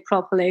conflict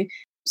properly.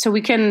 So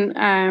we can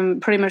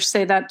pretty much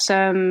say that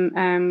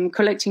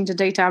collecting the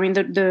data,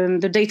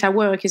 the data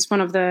work is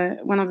one of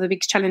the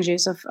big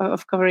challenges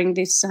of covering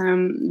this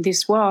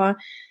war.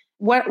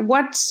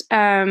 What's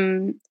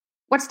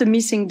the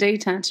missing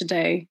data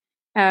today?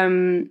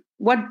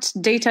 What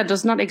data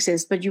does not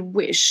exist but you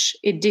wish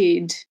it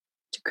did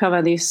to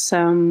cover this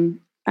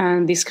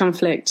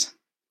conflict?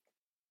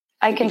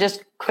 I can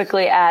just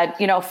quickly add,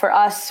 for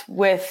us,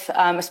 with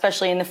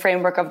especially in the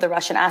framework of the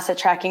Russian asset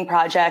tracking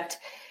project,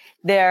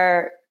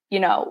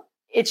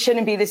 it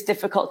shouldn't be this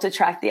difficult to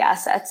track the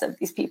assets of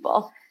these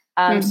people.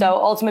 So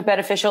ultimate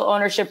beneficial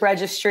ownership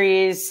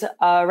registries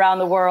around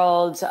the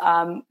world,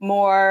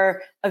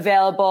 more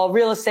available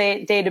real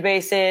estate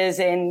databases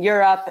in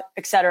Europe,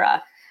 et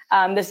cetera.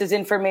 This is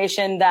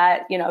information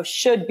that,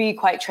 should be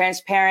quite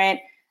transparent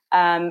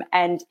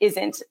and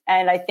isn't.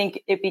 And I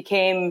think it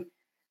became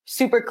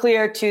super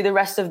clear to the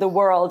rest of the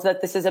world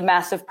that this is a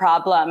massive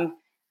problem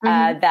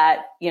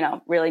that,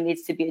 really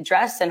needs to be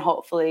addressed and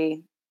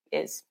hopefully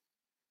is.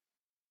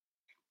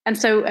 And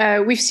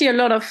so we see a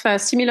lot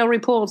of similar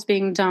reports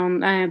being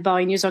done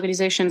by news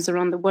organizations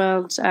around the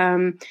world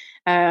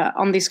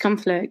on this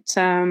conflict.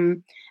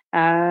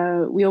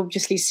 We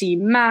obviously see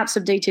maps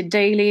updated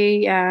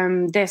daily,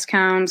 death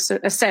counts,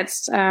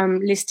 assets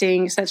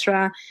listing,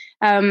 etc.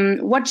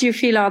 What do you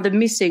feel are the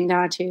missing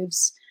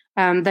narratives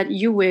that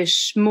you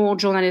wish more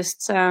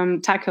journalists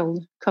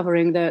tackled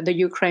covering the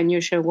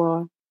Ukraine-Russia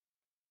war?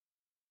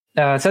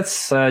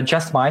 That's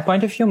just my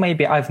point of view.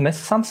 Maybe I've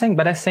missed something,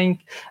 but I think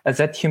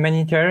that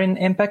humanitarian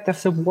impact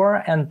of the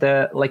war and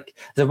the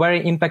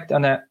very impact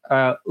on a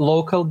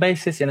local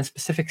basis in a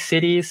specific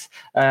cities,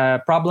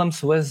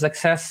 problems with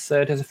access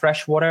to the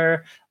fresh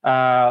water,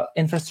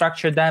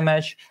 infrastructure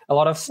damage, a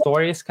lot of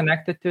stories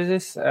connected to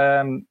this,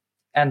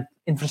 and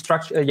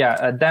infrastructure,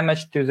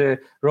 damage to the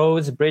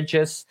roads,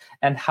 bridges,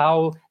 and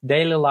how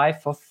daily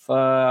life of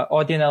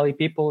ordinary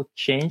people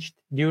changed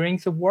during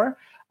the war.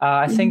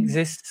 I think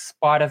this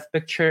part of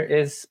picture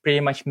is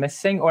pretty much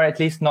missing, or at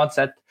least not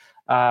that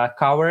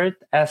covered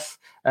as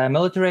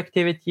military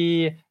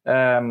activity,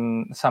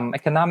 some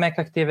economic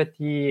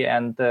activity,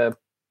 and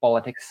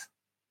politics.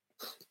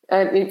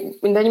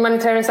 In the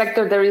humanitarian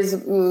sector, there is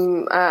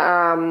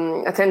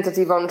a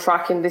tentative on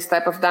tracking this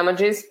type of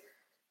damages,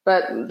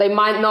 but they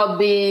might not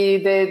be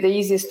the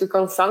easiest to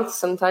consult,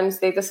 sometimes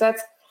data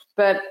sets.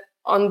 But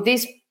on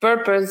this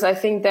purpose, I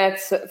think that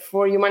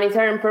for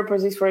humanitarian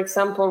purposes, for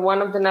example,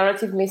 one of the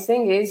narrative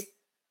missing is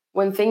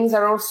when things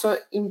are also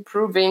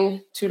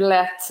improving to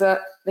let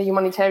the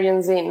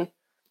humanitarians in.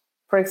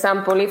 For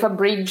example, if a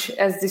bridge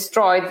is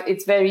destroyed,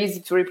 it's very easy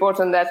to report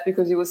on that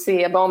because you will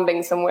see a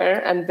bombing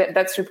somewhere and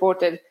that's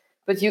reported.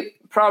 But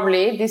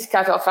this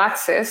cut off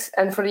access,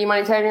 and for the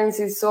humanitarians,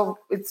 it's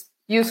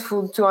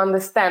useful to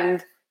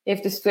understand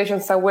if the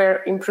situation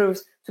somewhere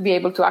improves to be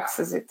able to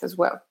access it as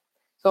well.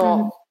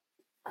 So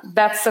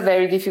that's a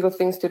very difficult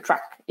thing to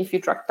track if you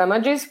track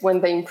damages when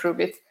they improve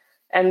it.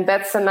 And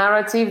that's a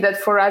narrative that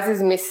for us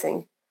is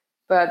missing.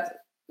 But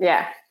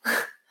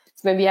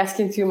it's maybe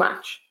asking too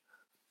much.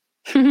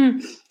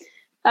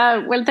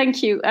 Well,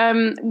 thank you.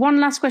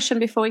 One last question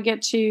before we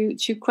get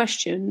to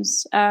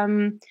questions.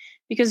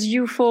 Because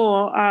you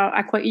four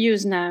are quite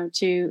used now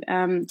to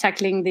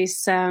tackling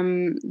this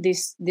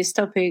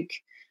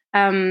topic.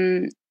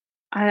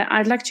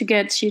 I'd like to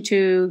get you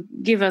to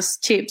give us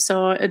tips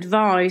or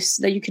advice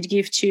that you could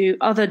give to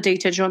other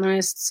data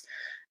journalists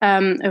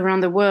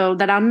around the world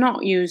that are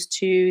not used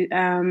to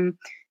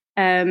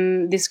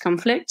this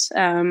conflict,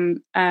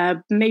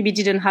 maybe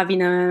didn't have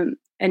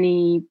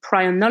any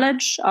prior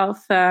knowledge of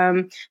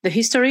the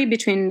history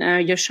between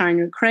Russia and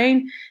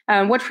Ukraine.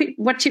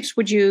 What tips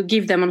would you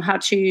give them on how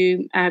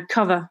to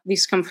cover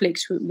this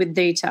conflict with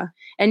data?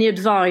 Any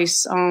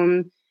advice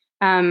on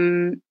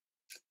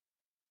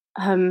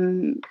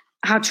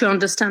how to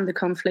understand the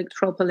conflict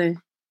properly?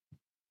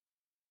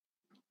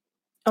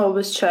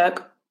 Always check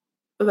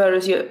where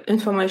is your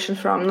information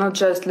from, not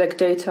just like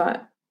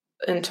data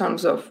in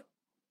terms of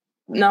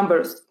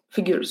numbers,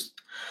 figures.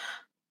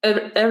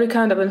 Every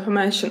kind of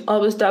information,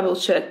 always double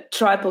check,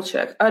 triple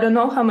check. I don't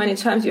know how many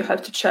times you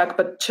have to check,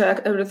 but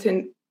check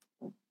everything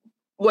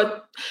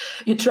what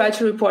you try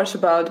to report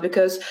about,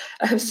 because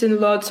I have seen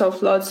lots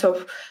of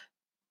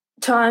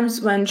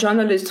times when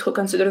journalists who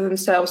consider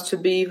themselves to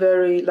be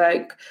very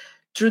like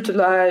true to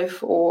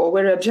life or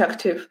very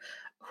objective,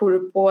 who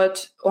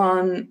report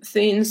on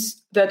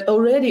things that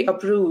already are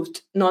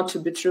proved not to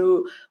be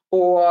true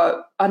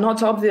or are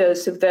not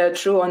obvious if they're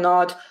true or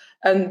not,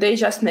 and they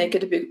just make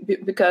it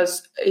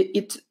because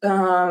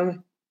I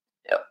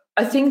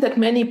think that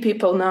many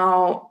people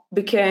now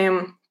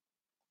became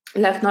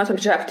like not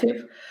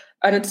objective,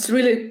 and it's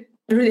really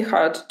really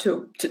hard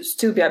to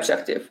still be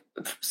objective.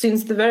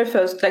 Since the very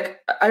first,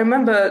 like I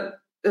remember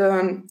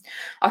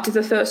after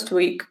the first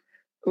week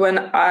when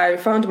I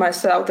found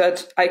myself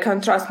that I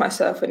can't trust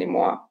myself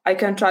anymore. I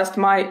can't trust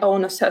my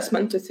own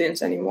assessment to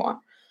things anymore.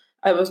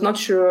 I was not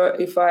sure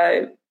if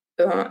I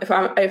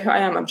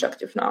am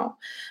objective now,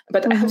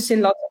 but I have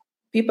seen lots of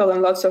people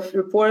and lots of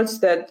reports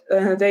that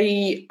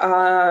they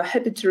are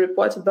happy to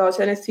report about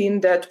anything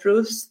that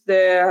proves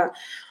their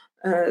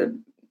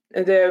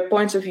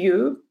point of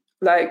view.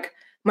 Like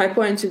my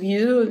point of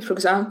view, for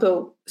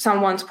example,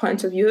 someone's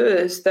point of view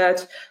is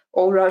that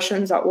all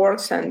Russians are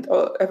orcs and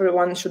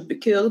everyone should be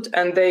killed,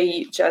 and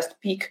they just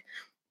pick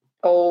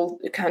all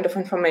kind of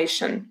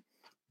information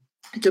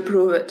to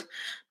prove it.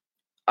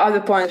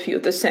 Other point of view,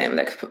 the same,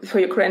 like for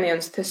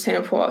Ukrainians, the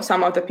same, for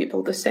some other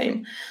people, the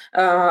same.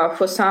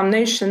 For some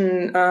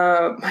nation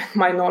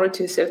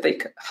minorities,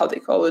 how they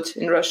call it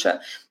in Russia,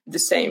 the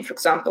same. For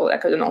example,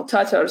 like, I don't know,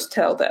 Tatars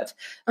tell that,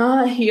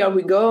 here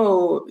we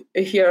go,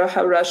 here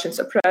how Russians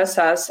oppress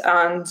us,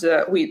 and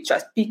we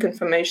just pick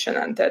information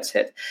and that's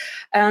it.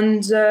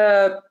 And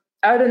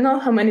I don't know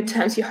how many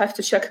times you have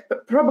to check.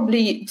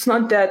 Probably it's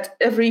not that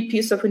every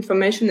piece of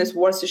information is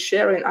worth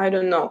sharing. I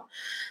don't know.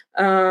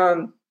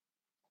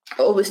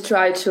 Always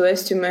try to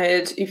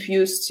estimate if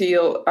you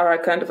still are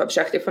kind of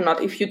objective or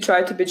not. If you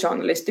try to be a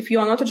journalist, if you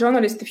are not a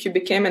journalist, if you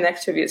became an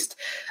activist,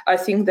 I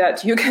think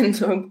that you can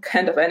do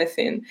kind of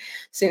anything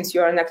since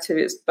you are an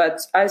activist. But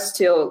I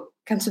still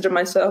consider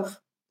myself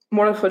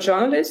more of a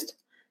journalist.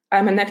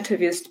 I'm an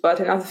activist,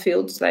 but in other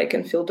fields, like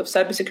in field of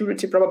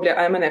cybersecurity, probably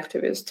I'm an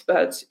activist.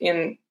 But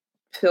in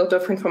field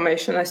of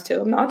information, I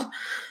still am not.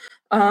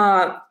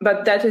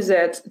 But that is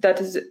it.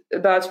 That is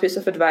about piece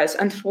of advice.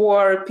 And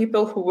for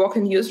people who work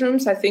in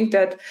newsrooms, I think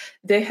that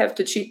they have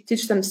to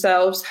teach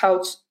themselves how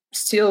to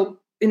still,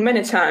 in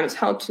many times,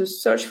 how to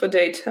search for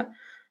data,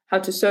 how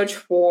to search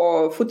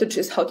for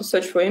footages, how to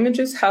search for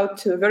images, how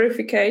to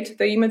verify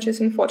the images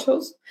and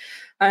photos.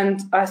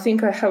 And I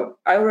think I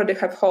already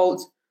have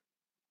held,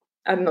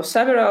 I don't know,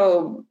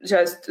 several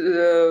just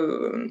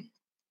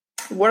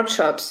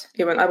workshops.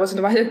 Even I was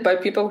invited by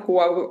people who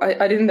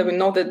I didn't even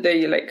know that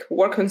they like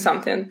work on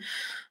something,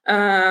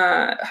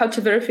 how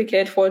to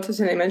verify photos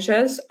and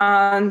images.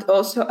 And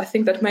also I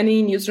think that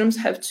many newsrooms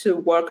have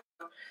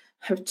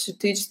to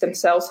teach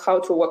themselves how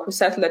to work with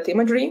satellite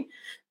imagery,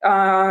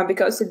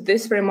 because at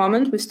this very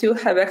moment we still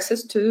have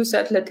access to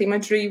satellite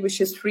imagery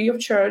which is free of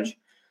charge,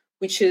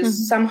 which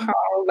is somehow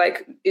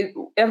like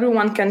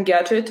everyone can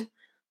get it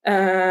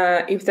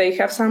if they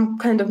have some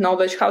kind of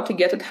knowledge how to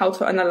get it, how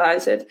to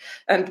analyze it.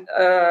 And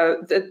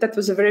that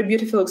was a very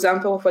beautiful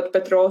example of what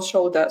Petro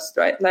showed us,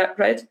 right?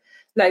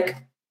 Like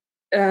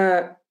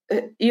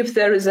if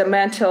there is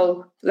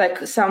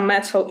some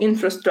metal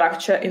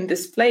infrastructure in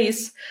this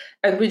place,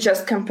 and we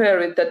just compare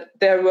it that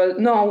there was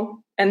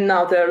no, and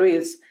now there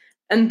is.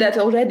 And that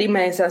already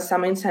makes us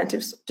some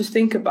incentives to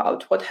think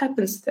about what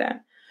happens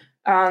there.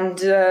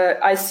 And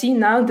I see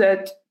now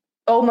that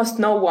almost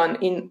no one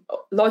in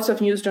lots of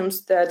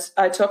newsrooms that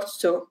I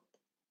talked to,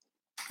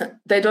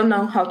 they don't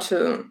know how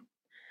to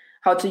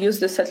use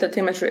the satellite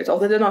imagery at all.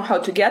 They don't know how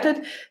to get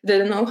it. They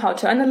don't know how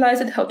to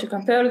analyze it, how to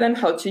compare them,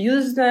 how to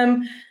use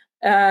them.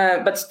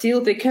 But still,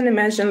 they can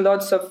imagine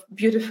lots of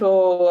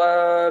beautiful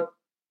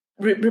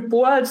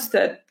reports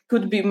that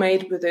could be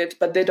made with it,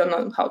 but they don't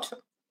know how to.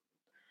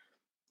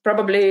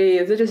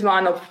 Probably this is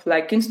one of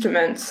like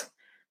instruments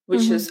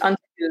which is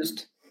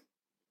underused.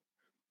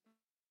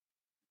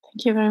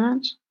 Thank you very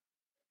much.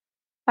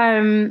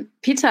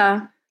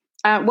 Peter,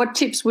 what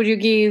tips would you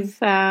give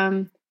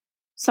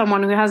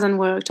someone who hasn't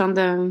worked on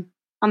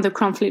the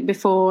conflict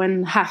before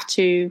and have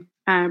to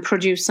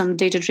produce some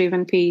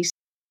data-driven piece?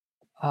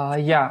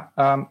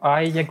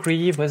 I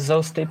agree with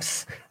those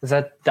tips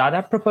that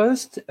Dada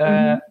proposed.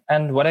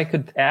 And what I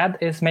could add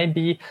is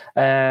maybe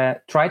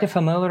try to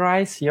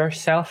familiarize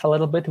yourself a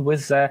little bit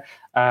with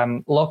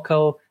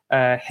local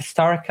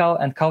historical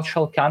and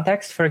cultural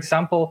context. For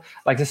example,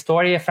 like the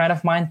story a friend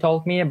of mine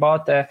told me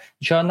about a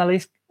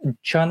journalist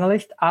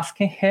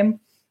asking him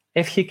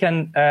if he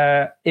can,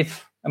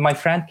 if my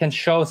friend can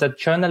show that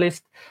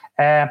journalist,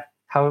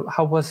 how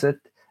was it?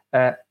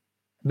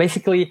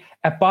 basically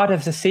a part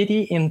of the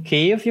city in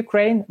Kyiv,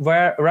 Ukraine,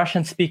 where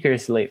Russian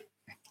speakers live.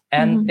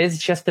 And it's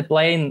just a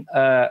plain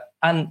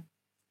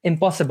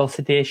impossible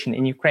situation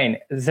in Ukraine.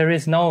 There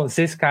is no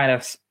this kind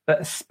of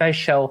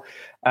special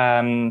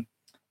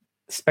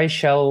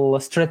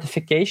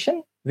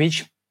stratification,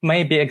 which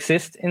maybe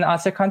exists in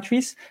other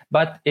countries,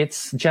 but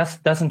it's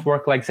just doesn't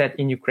work like that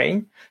in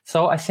Ukraine.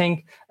 So I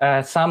think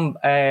some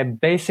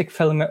basic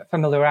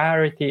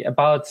familiarity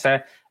about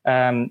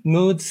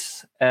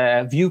moods,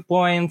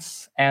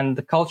 viewpoints, and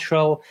the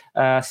cultural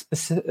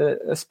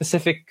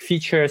specific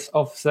features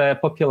of the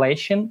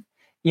population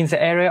in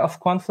the area of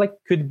conflict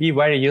could be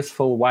very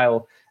useful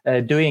while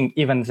doing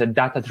even the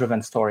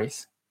data-driven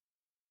stories.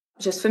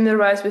 Just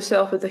familiarize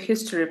yourself with the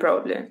history,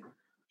 probably,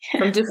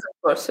 from different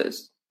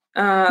sources.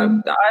 I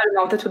don't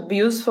know, that would be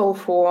useful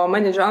for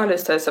many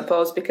journalists, I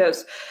suppose,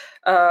 because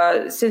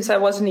since I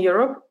was in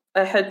Europe,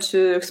 I had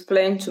to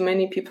explain to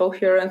many people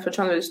here and for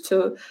journalists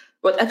too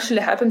what actually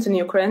happens in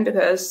Ukraine,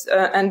 because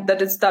and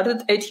that it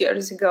started 8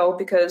 years ago,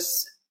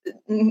 because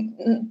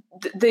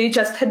they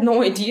just had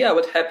no idea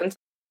what happened.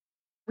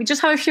 We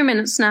just have a few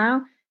minutes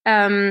now.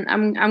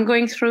 I'm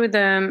going through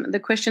the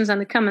questions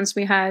and the comments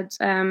we had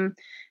on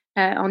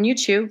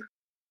YouTube.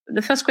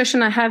 The first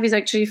question I have is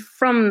actually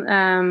from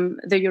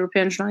the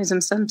European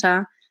Journalism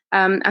Center,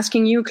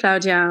 asking you,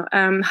 Claudia,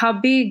 how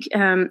big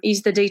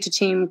is the data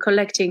team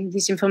collecting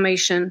this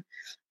information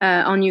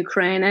on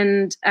Ukraine?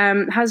 And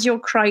has your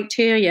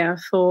criteria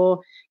for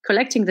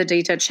collecting the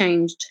data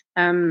changed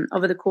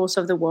over the course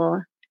of the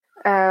war?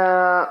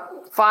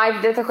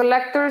 5 data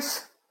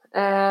collectors.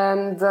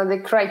 And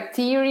the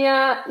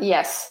criteria,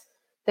 yes,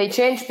 they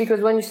change, because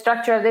when you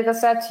structure a data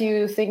set,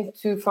 you think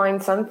to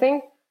find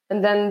something.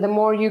 And then the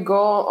more you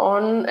go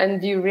on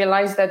and you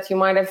realize that you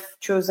might have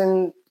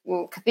chosen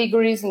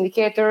categories,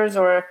 indicators,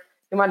 or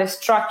you might have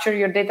structured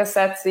your data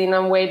sets in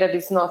a way that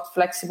is not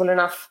flexible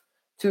enough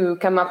to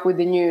come up with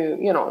the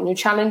new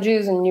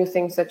challenges and new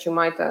things that you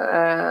might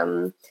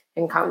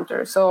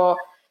encounter. So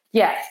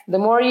yeah, the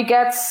more you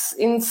get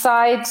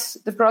inside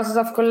the process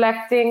of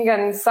collecting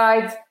and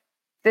inside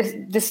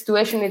the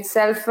situation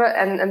itself,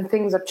 and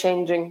things are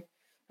changing.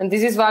 And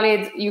this is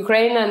valid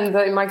Ukraine, and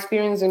in my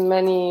experience in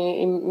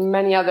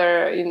many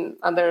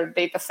other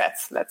data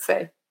sets, let's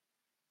say.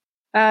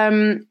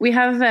 We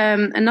have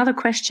another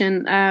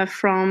question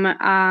from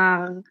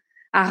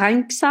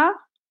Aranksa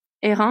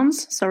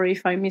Erans. Sorry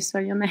if I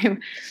misspelled your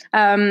name.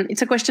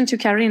 It's a question to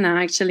Karina,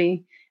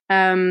 actually,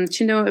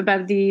 to know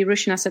about the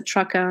Russian asset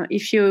tracker.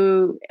 If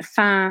you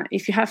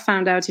have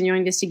found out in your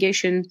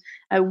investigation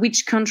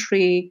which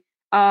country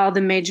are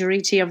the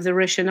majority of the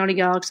Russian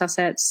oligarchs'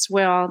 assets,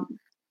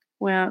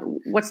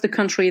 what's the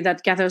country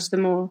that gathers the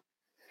more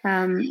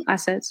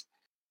assets?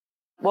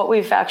 What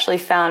we've actually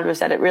found was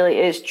that it really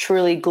is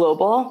truly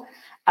global.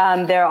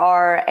 There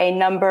are a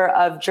number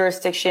of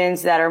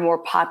jurisdictions that are more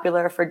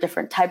popular for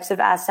different types of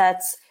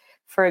assets.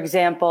 For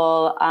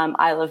example,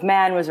 Isle of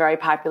Man was very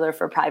popular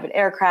for private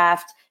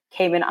aircraft,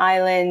 Cayman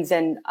Islands,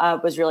 and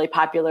was really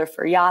popular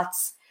for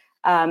yachts.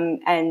 And,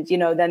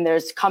 then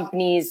there's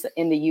companies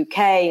in the UK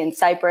and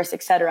Cyprus,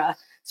 et cetera.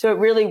 So it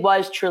really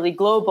was truly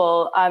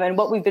global. And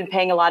what we've been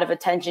paying a lot of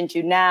attention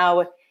to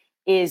now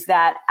is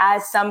that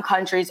as some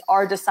countries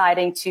are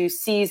deciding to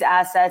seize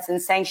assets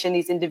and sanction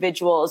these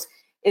individuals,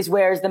 is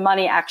where's the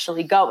money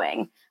actually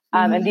going?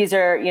 And these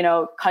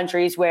are,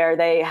 countries where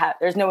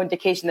there's no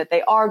indication that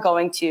they are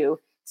going to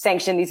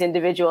sanction these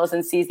individuals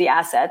and seize the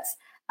assets.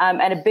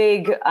 And a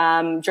big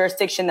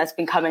jurisdiction that's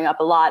been coming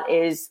up a lot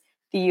is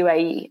the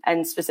UAE,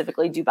 and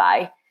specifically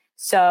Dubai.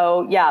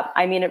 So, yeah,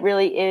 I mean, it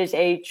really is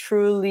a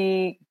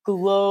truly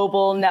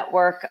global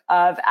network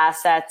of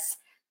assets,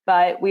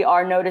 but we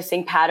are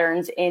noticing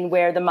patterns in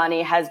where the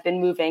money has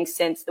been moving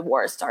since the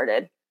war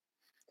started.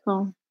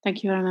 Cool.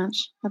 Thank you very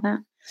much for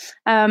that.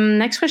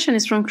 Next question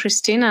is from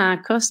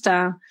Christina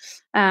Costa.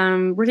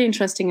 Really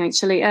interesting,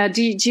 actually.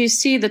 Do you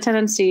see the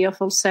tendency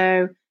of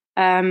also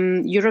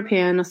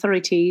European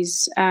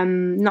authorities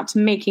not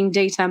making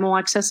data more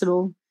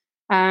accessible?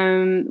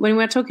 When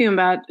we're talking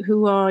about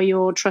who are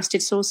your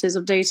trusted sources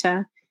of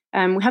data,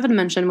 we haven't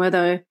mentioned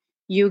whether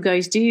you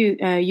guys do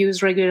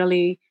use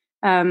regularly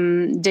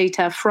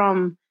data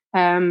from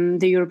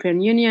the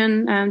European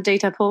Union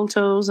data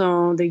portals,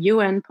 or the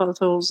UN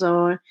portals,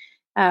 or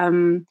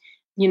the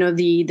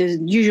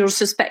usual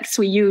suspects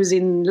we use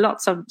in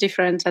lots of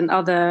different and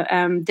other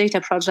data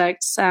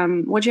projects.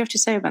 What do you have to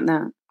say about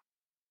that?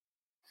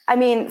 I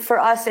mean, for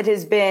us, it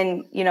has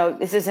been,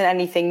 this isn't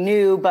anything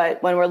new,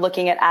 but when we're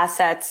looking at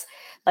assets,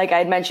 like I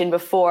had mentioned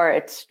before,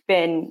 it's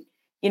been,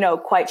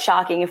 quite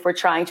shocking if we're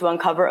trying to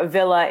uncover a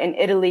villa in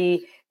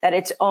Italy that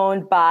it's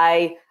owned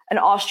by an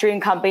Austrian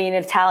company, an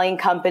Italian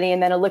company,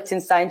 and then a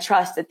Liechtenstein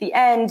trust at the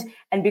end.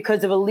 And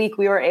because of a leak,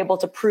 we were able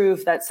to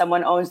prove that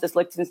someone owns this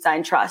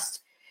Liechtenstein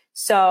trust.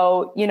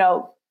 So,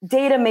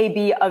 data may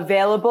be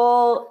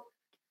available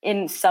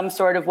in some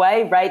sort of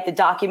way, right? The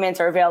documents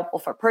are available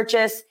for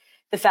purchase.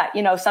 The fact,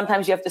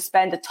 sometimes you have to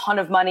spend a ton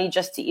of money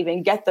just to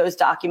even get those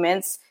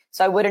documents.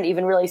 So I wouldn't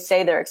even really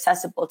say they're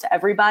accessible to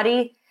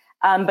everybody.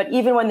 But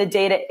even when the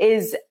data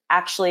is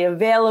actually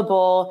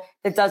available,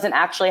 it doesn't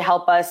actually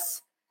help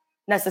us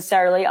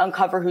necessarily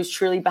uncover who's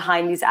truly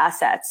behind these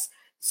assets.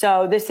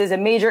 So this is a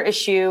major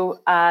issue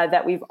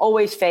that we've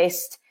always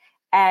faced.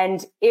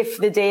 And if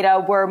the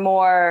data were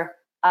more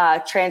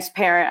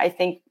transparent, I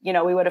think,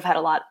 we would have had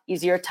a lot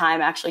easier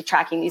time actually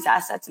tracking these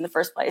assets in the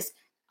first place.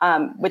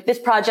 With this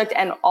project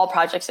and all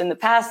projects in the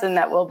past, and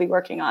that we'll be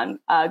working on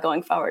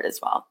going forward as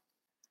well.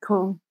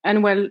 Cool.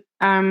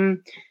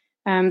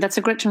 And that's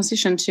a great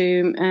transition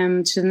to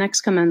the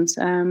next comment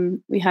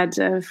we had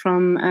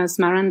from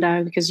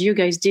Smaranda, because you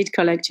guys did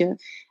collect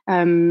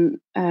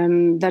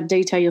that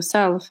data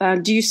yourself.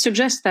 Do you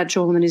suggest that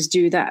journalists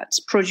do that,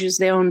 produce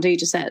their own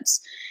data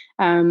sets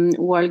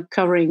while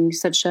covering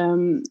such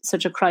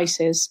a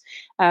crisis?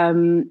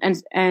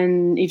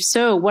 And if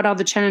so, what are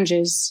the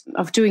challenges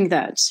of doing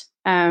that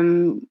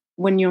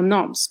when you're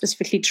not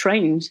specifically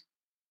trained?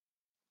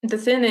 The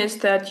thing is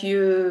that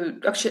you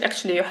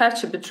actually you have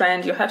to be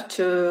trained. You have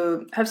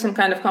to have some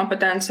kind of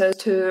competences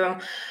to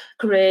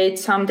create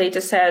some data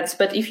sets.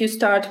 But if you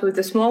start with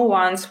the small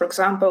ones, for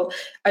example,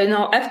 I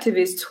know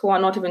activists who are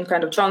not even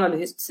kind of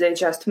journalists, they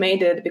just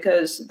made it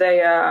because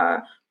they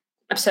are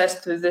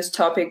obsessed with this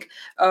topic,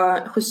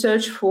 who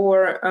search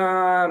for,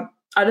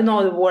 I don't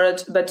know the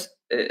word, but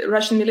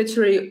Russian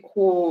military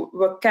who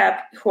are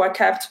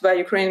kept by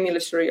Ukrainian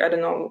military. I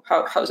don't know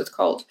how's it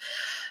called.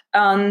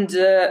 And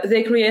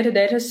they create a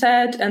data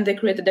set, and they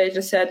create a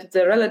data set of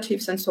their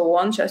relatives and so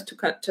on, just to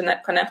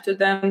connect to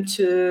them,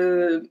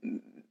 to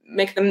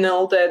make them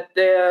know that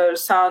their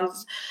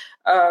sons,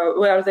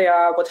 where they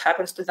are, what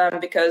happens to them,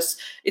 because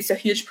it's a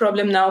huge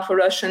problem now for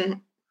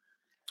Russian,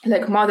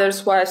 like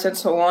mothers, wives, and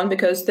so on,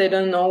 because they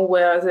don't know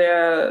where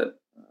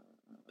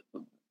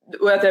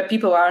their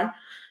people are,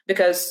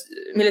 because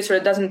military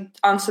doesn't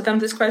answer them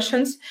these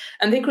questions.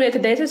 And they create a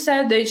data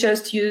set. They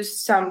just use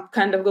some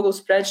kind of Google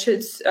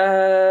spreadsheets.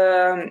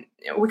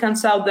 We can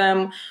sell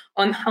them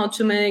on how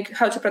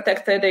to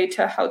protect their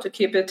data, how to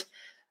keep it,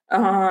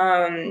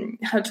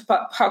 how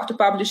to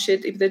publish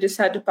it if they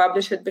decide to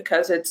publish it,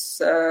 because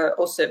it's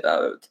also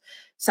about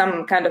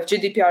some kind of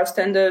GDPR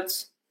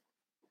standards,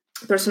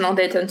 personal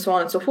data, and so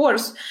on and so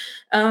forth.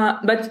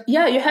 But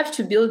yeah, you have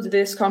to build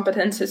these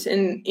competences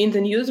in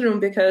the newsroom,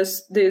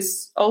 because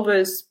this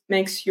always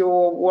makes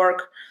your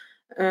work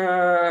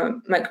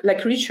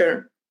like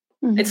richer.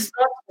 Mm-hmm.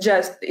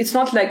 It's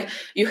not like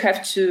you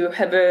have to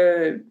have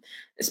a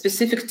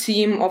specific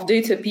team of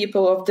data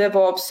people, of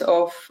DevOps,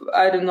 of,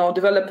 I don't know,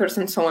 developers,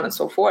 and so on and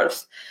so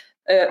forth.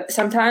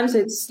 Sometimes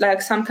it's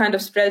like some kind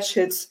of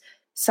spreadsheets,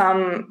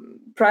 some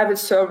private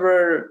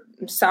server,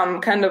 some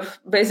kind of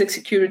basic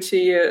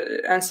security,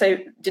 and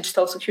say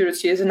digital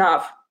security is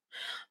enough.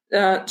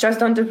 Just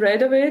don't be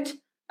afraid of it.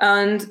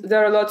 And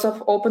there are lots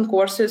of open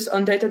courses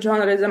on data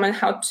journalism and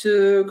how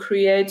to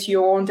create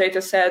your own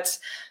data sets,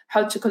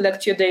 how to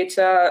collect your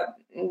data.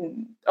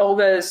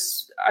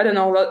 Always, I don't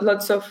know,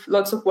 lots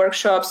of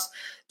workshops.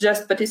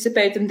 Just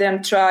participate in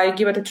them.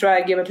 Give it a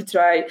try.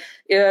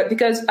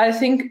 Because I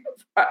think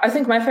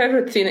my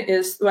favorite thing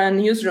is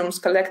when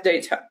newsrooms collect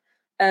data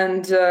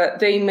and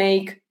they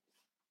make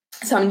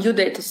some new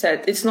data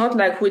set. It's not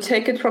like we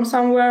take it from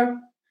somewhere.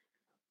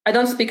 I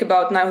don't speak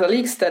about now the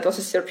leaks that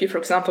OSCRP, for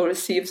example,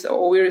 receives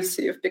or we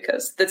receive,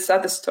 because that's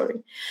other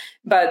story.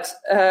 But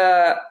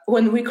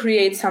when we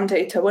create some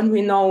data, when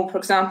we know, for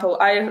example,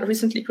 I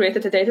recently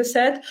created a data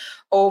set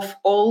of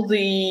all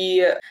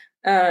the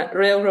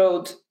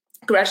railroad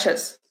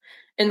crashes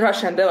in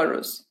Russia and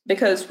Belarus,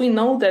 because we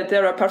know that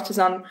there are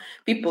partisan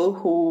people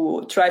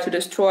who try to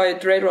destroy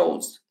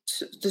railroads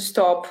to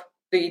stop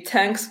the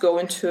tanks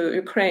going to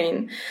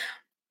Ukraine.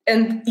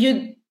 And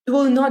you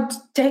will not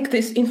take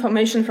this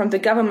information from the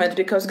government,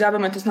 because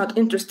government is not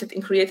interested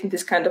in creating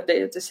this kind of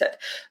data set.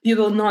 You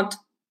will not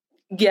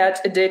get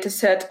a data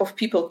set of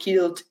people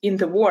killed in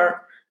the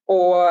war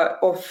or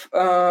of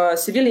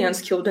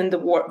civilians killed in the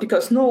war,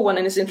 because no one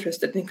is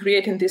interested in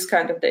creating this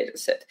kind of data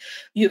set.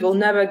 You will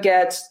never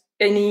get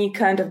any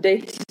kind of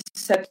data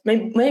set.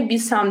 Maybe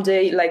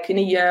someday, like in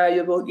a year,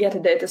 you will get a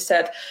data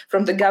set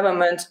from the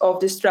government of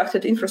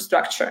distracted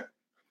infrastructure.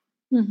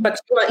 Mm-hmm. But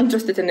you are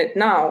interested in it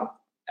now.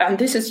 And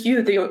this is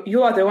you.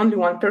 You are the only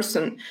one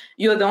person.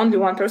 You are the only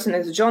one person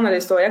as a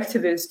journalist or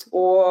activist,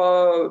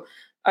 or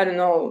I don't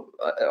know,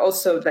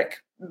 also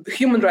like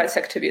human rights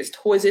activist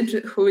who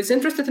is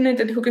interested in it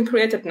and who can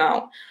create it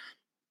now.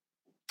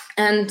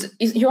 And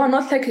you are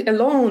not like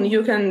alone.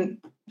 You can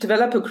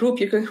develop a group.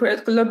 You can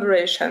create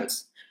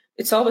collaborations.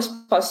 It's always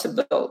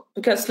possible,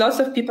 because lots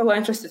of people are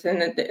interested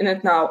in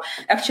it now.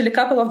 Actually, a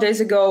couple of days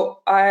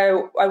ago, I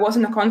was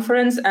in a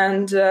conference,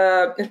 and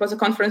it was a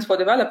conference for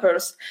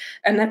developers,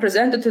 and I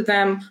presented to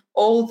them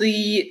all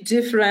the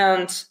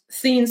different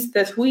things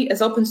that we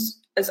as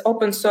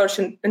open source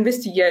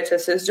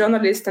investigators, as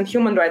journalists and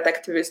human rights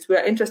activists, we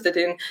are interested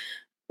in,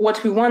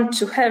 what we want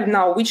to have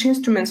now, which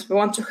instruments we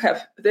want to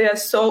have. They are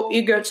so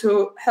eager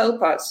to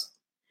help us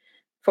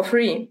for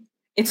free.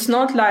 It's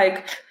not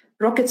like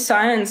rocket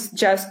science,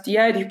 just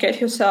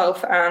educate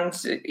yourself, and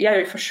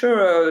for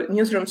sure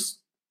newsrooms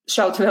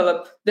shall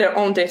develop their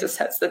own data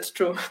sets. That's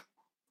true.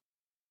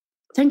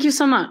 Thank you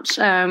so much,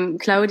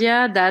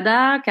 Claudia,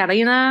 Dada,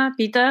 Karina,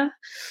 Peter.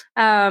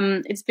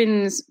 It's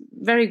been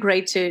very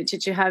great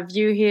to have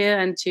you here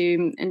and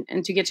to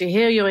get to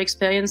hear your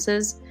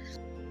experiences.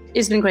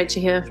 It's been great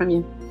to hear from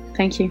you.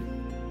 Thank you.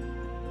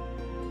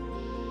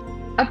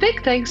 A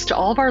big thanks to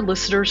all of our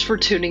listeners for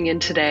tuning in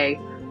today.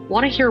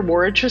 Want to hear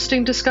more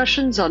interesting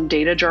discussions on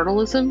data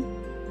journalism?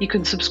 You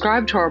can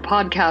subscribe to our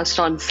podcast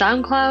on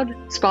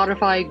SoundCloud,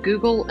 Spotify,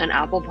 Google, and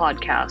Apple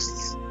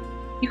Podcasts.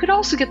 You can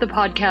also get the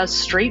podcast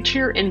straight to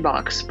your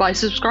inbox by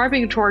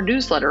subscribing to our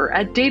newsletter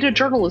at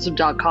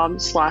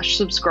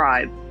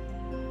datajournalism.com/subscribe.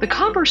 The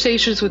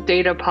Conversations with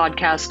Data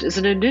podcast is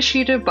an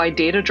initiative by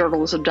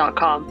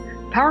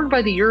datajournalism.com, powered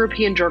by the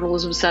European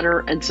Journalism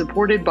Center and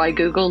supported by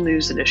Google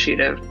News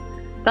Initiative.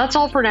 That's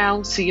all for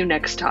now. See you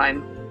next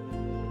time.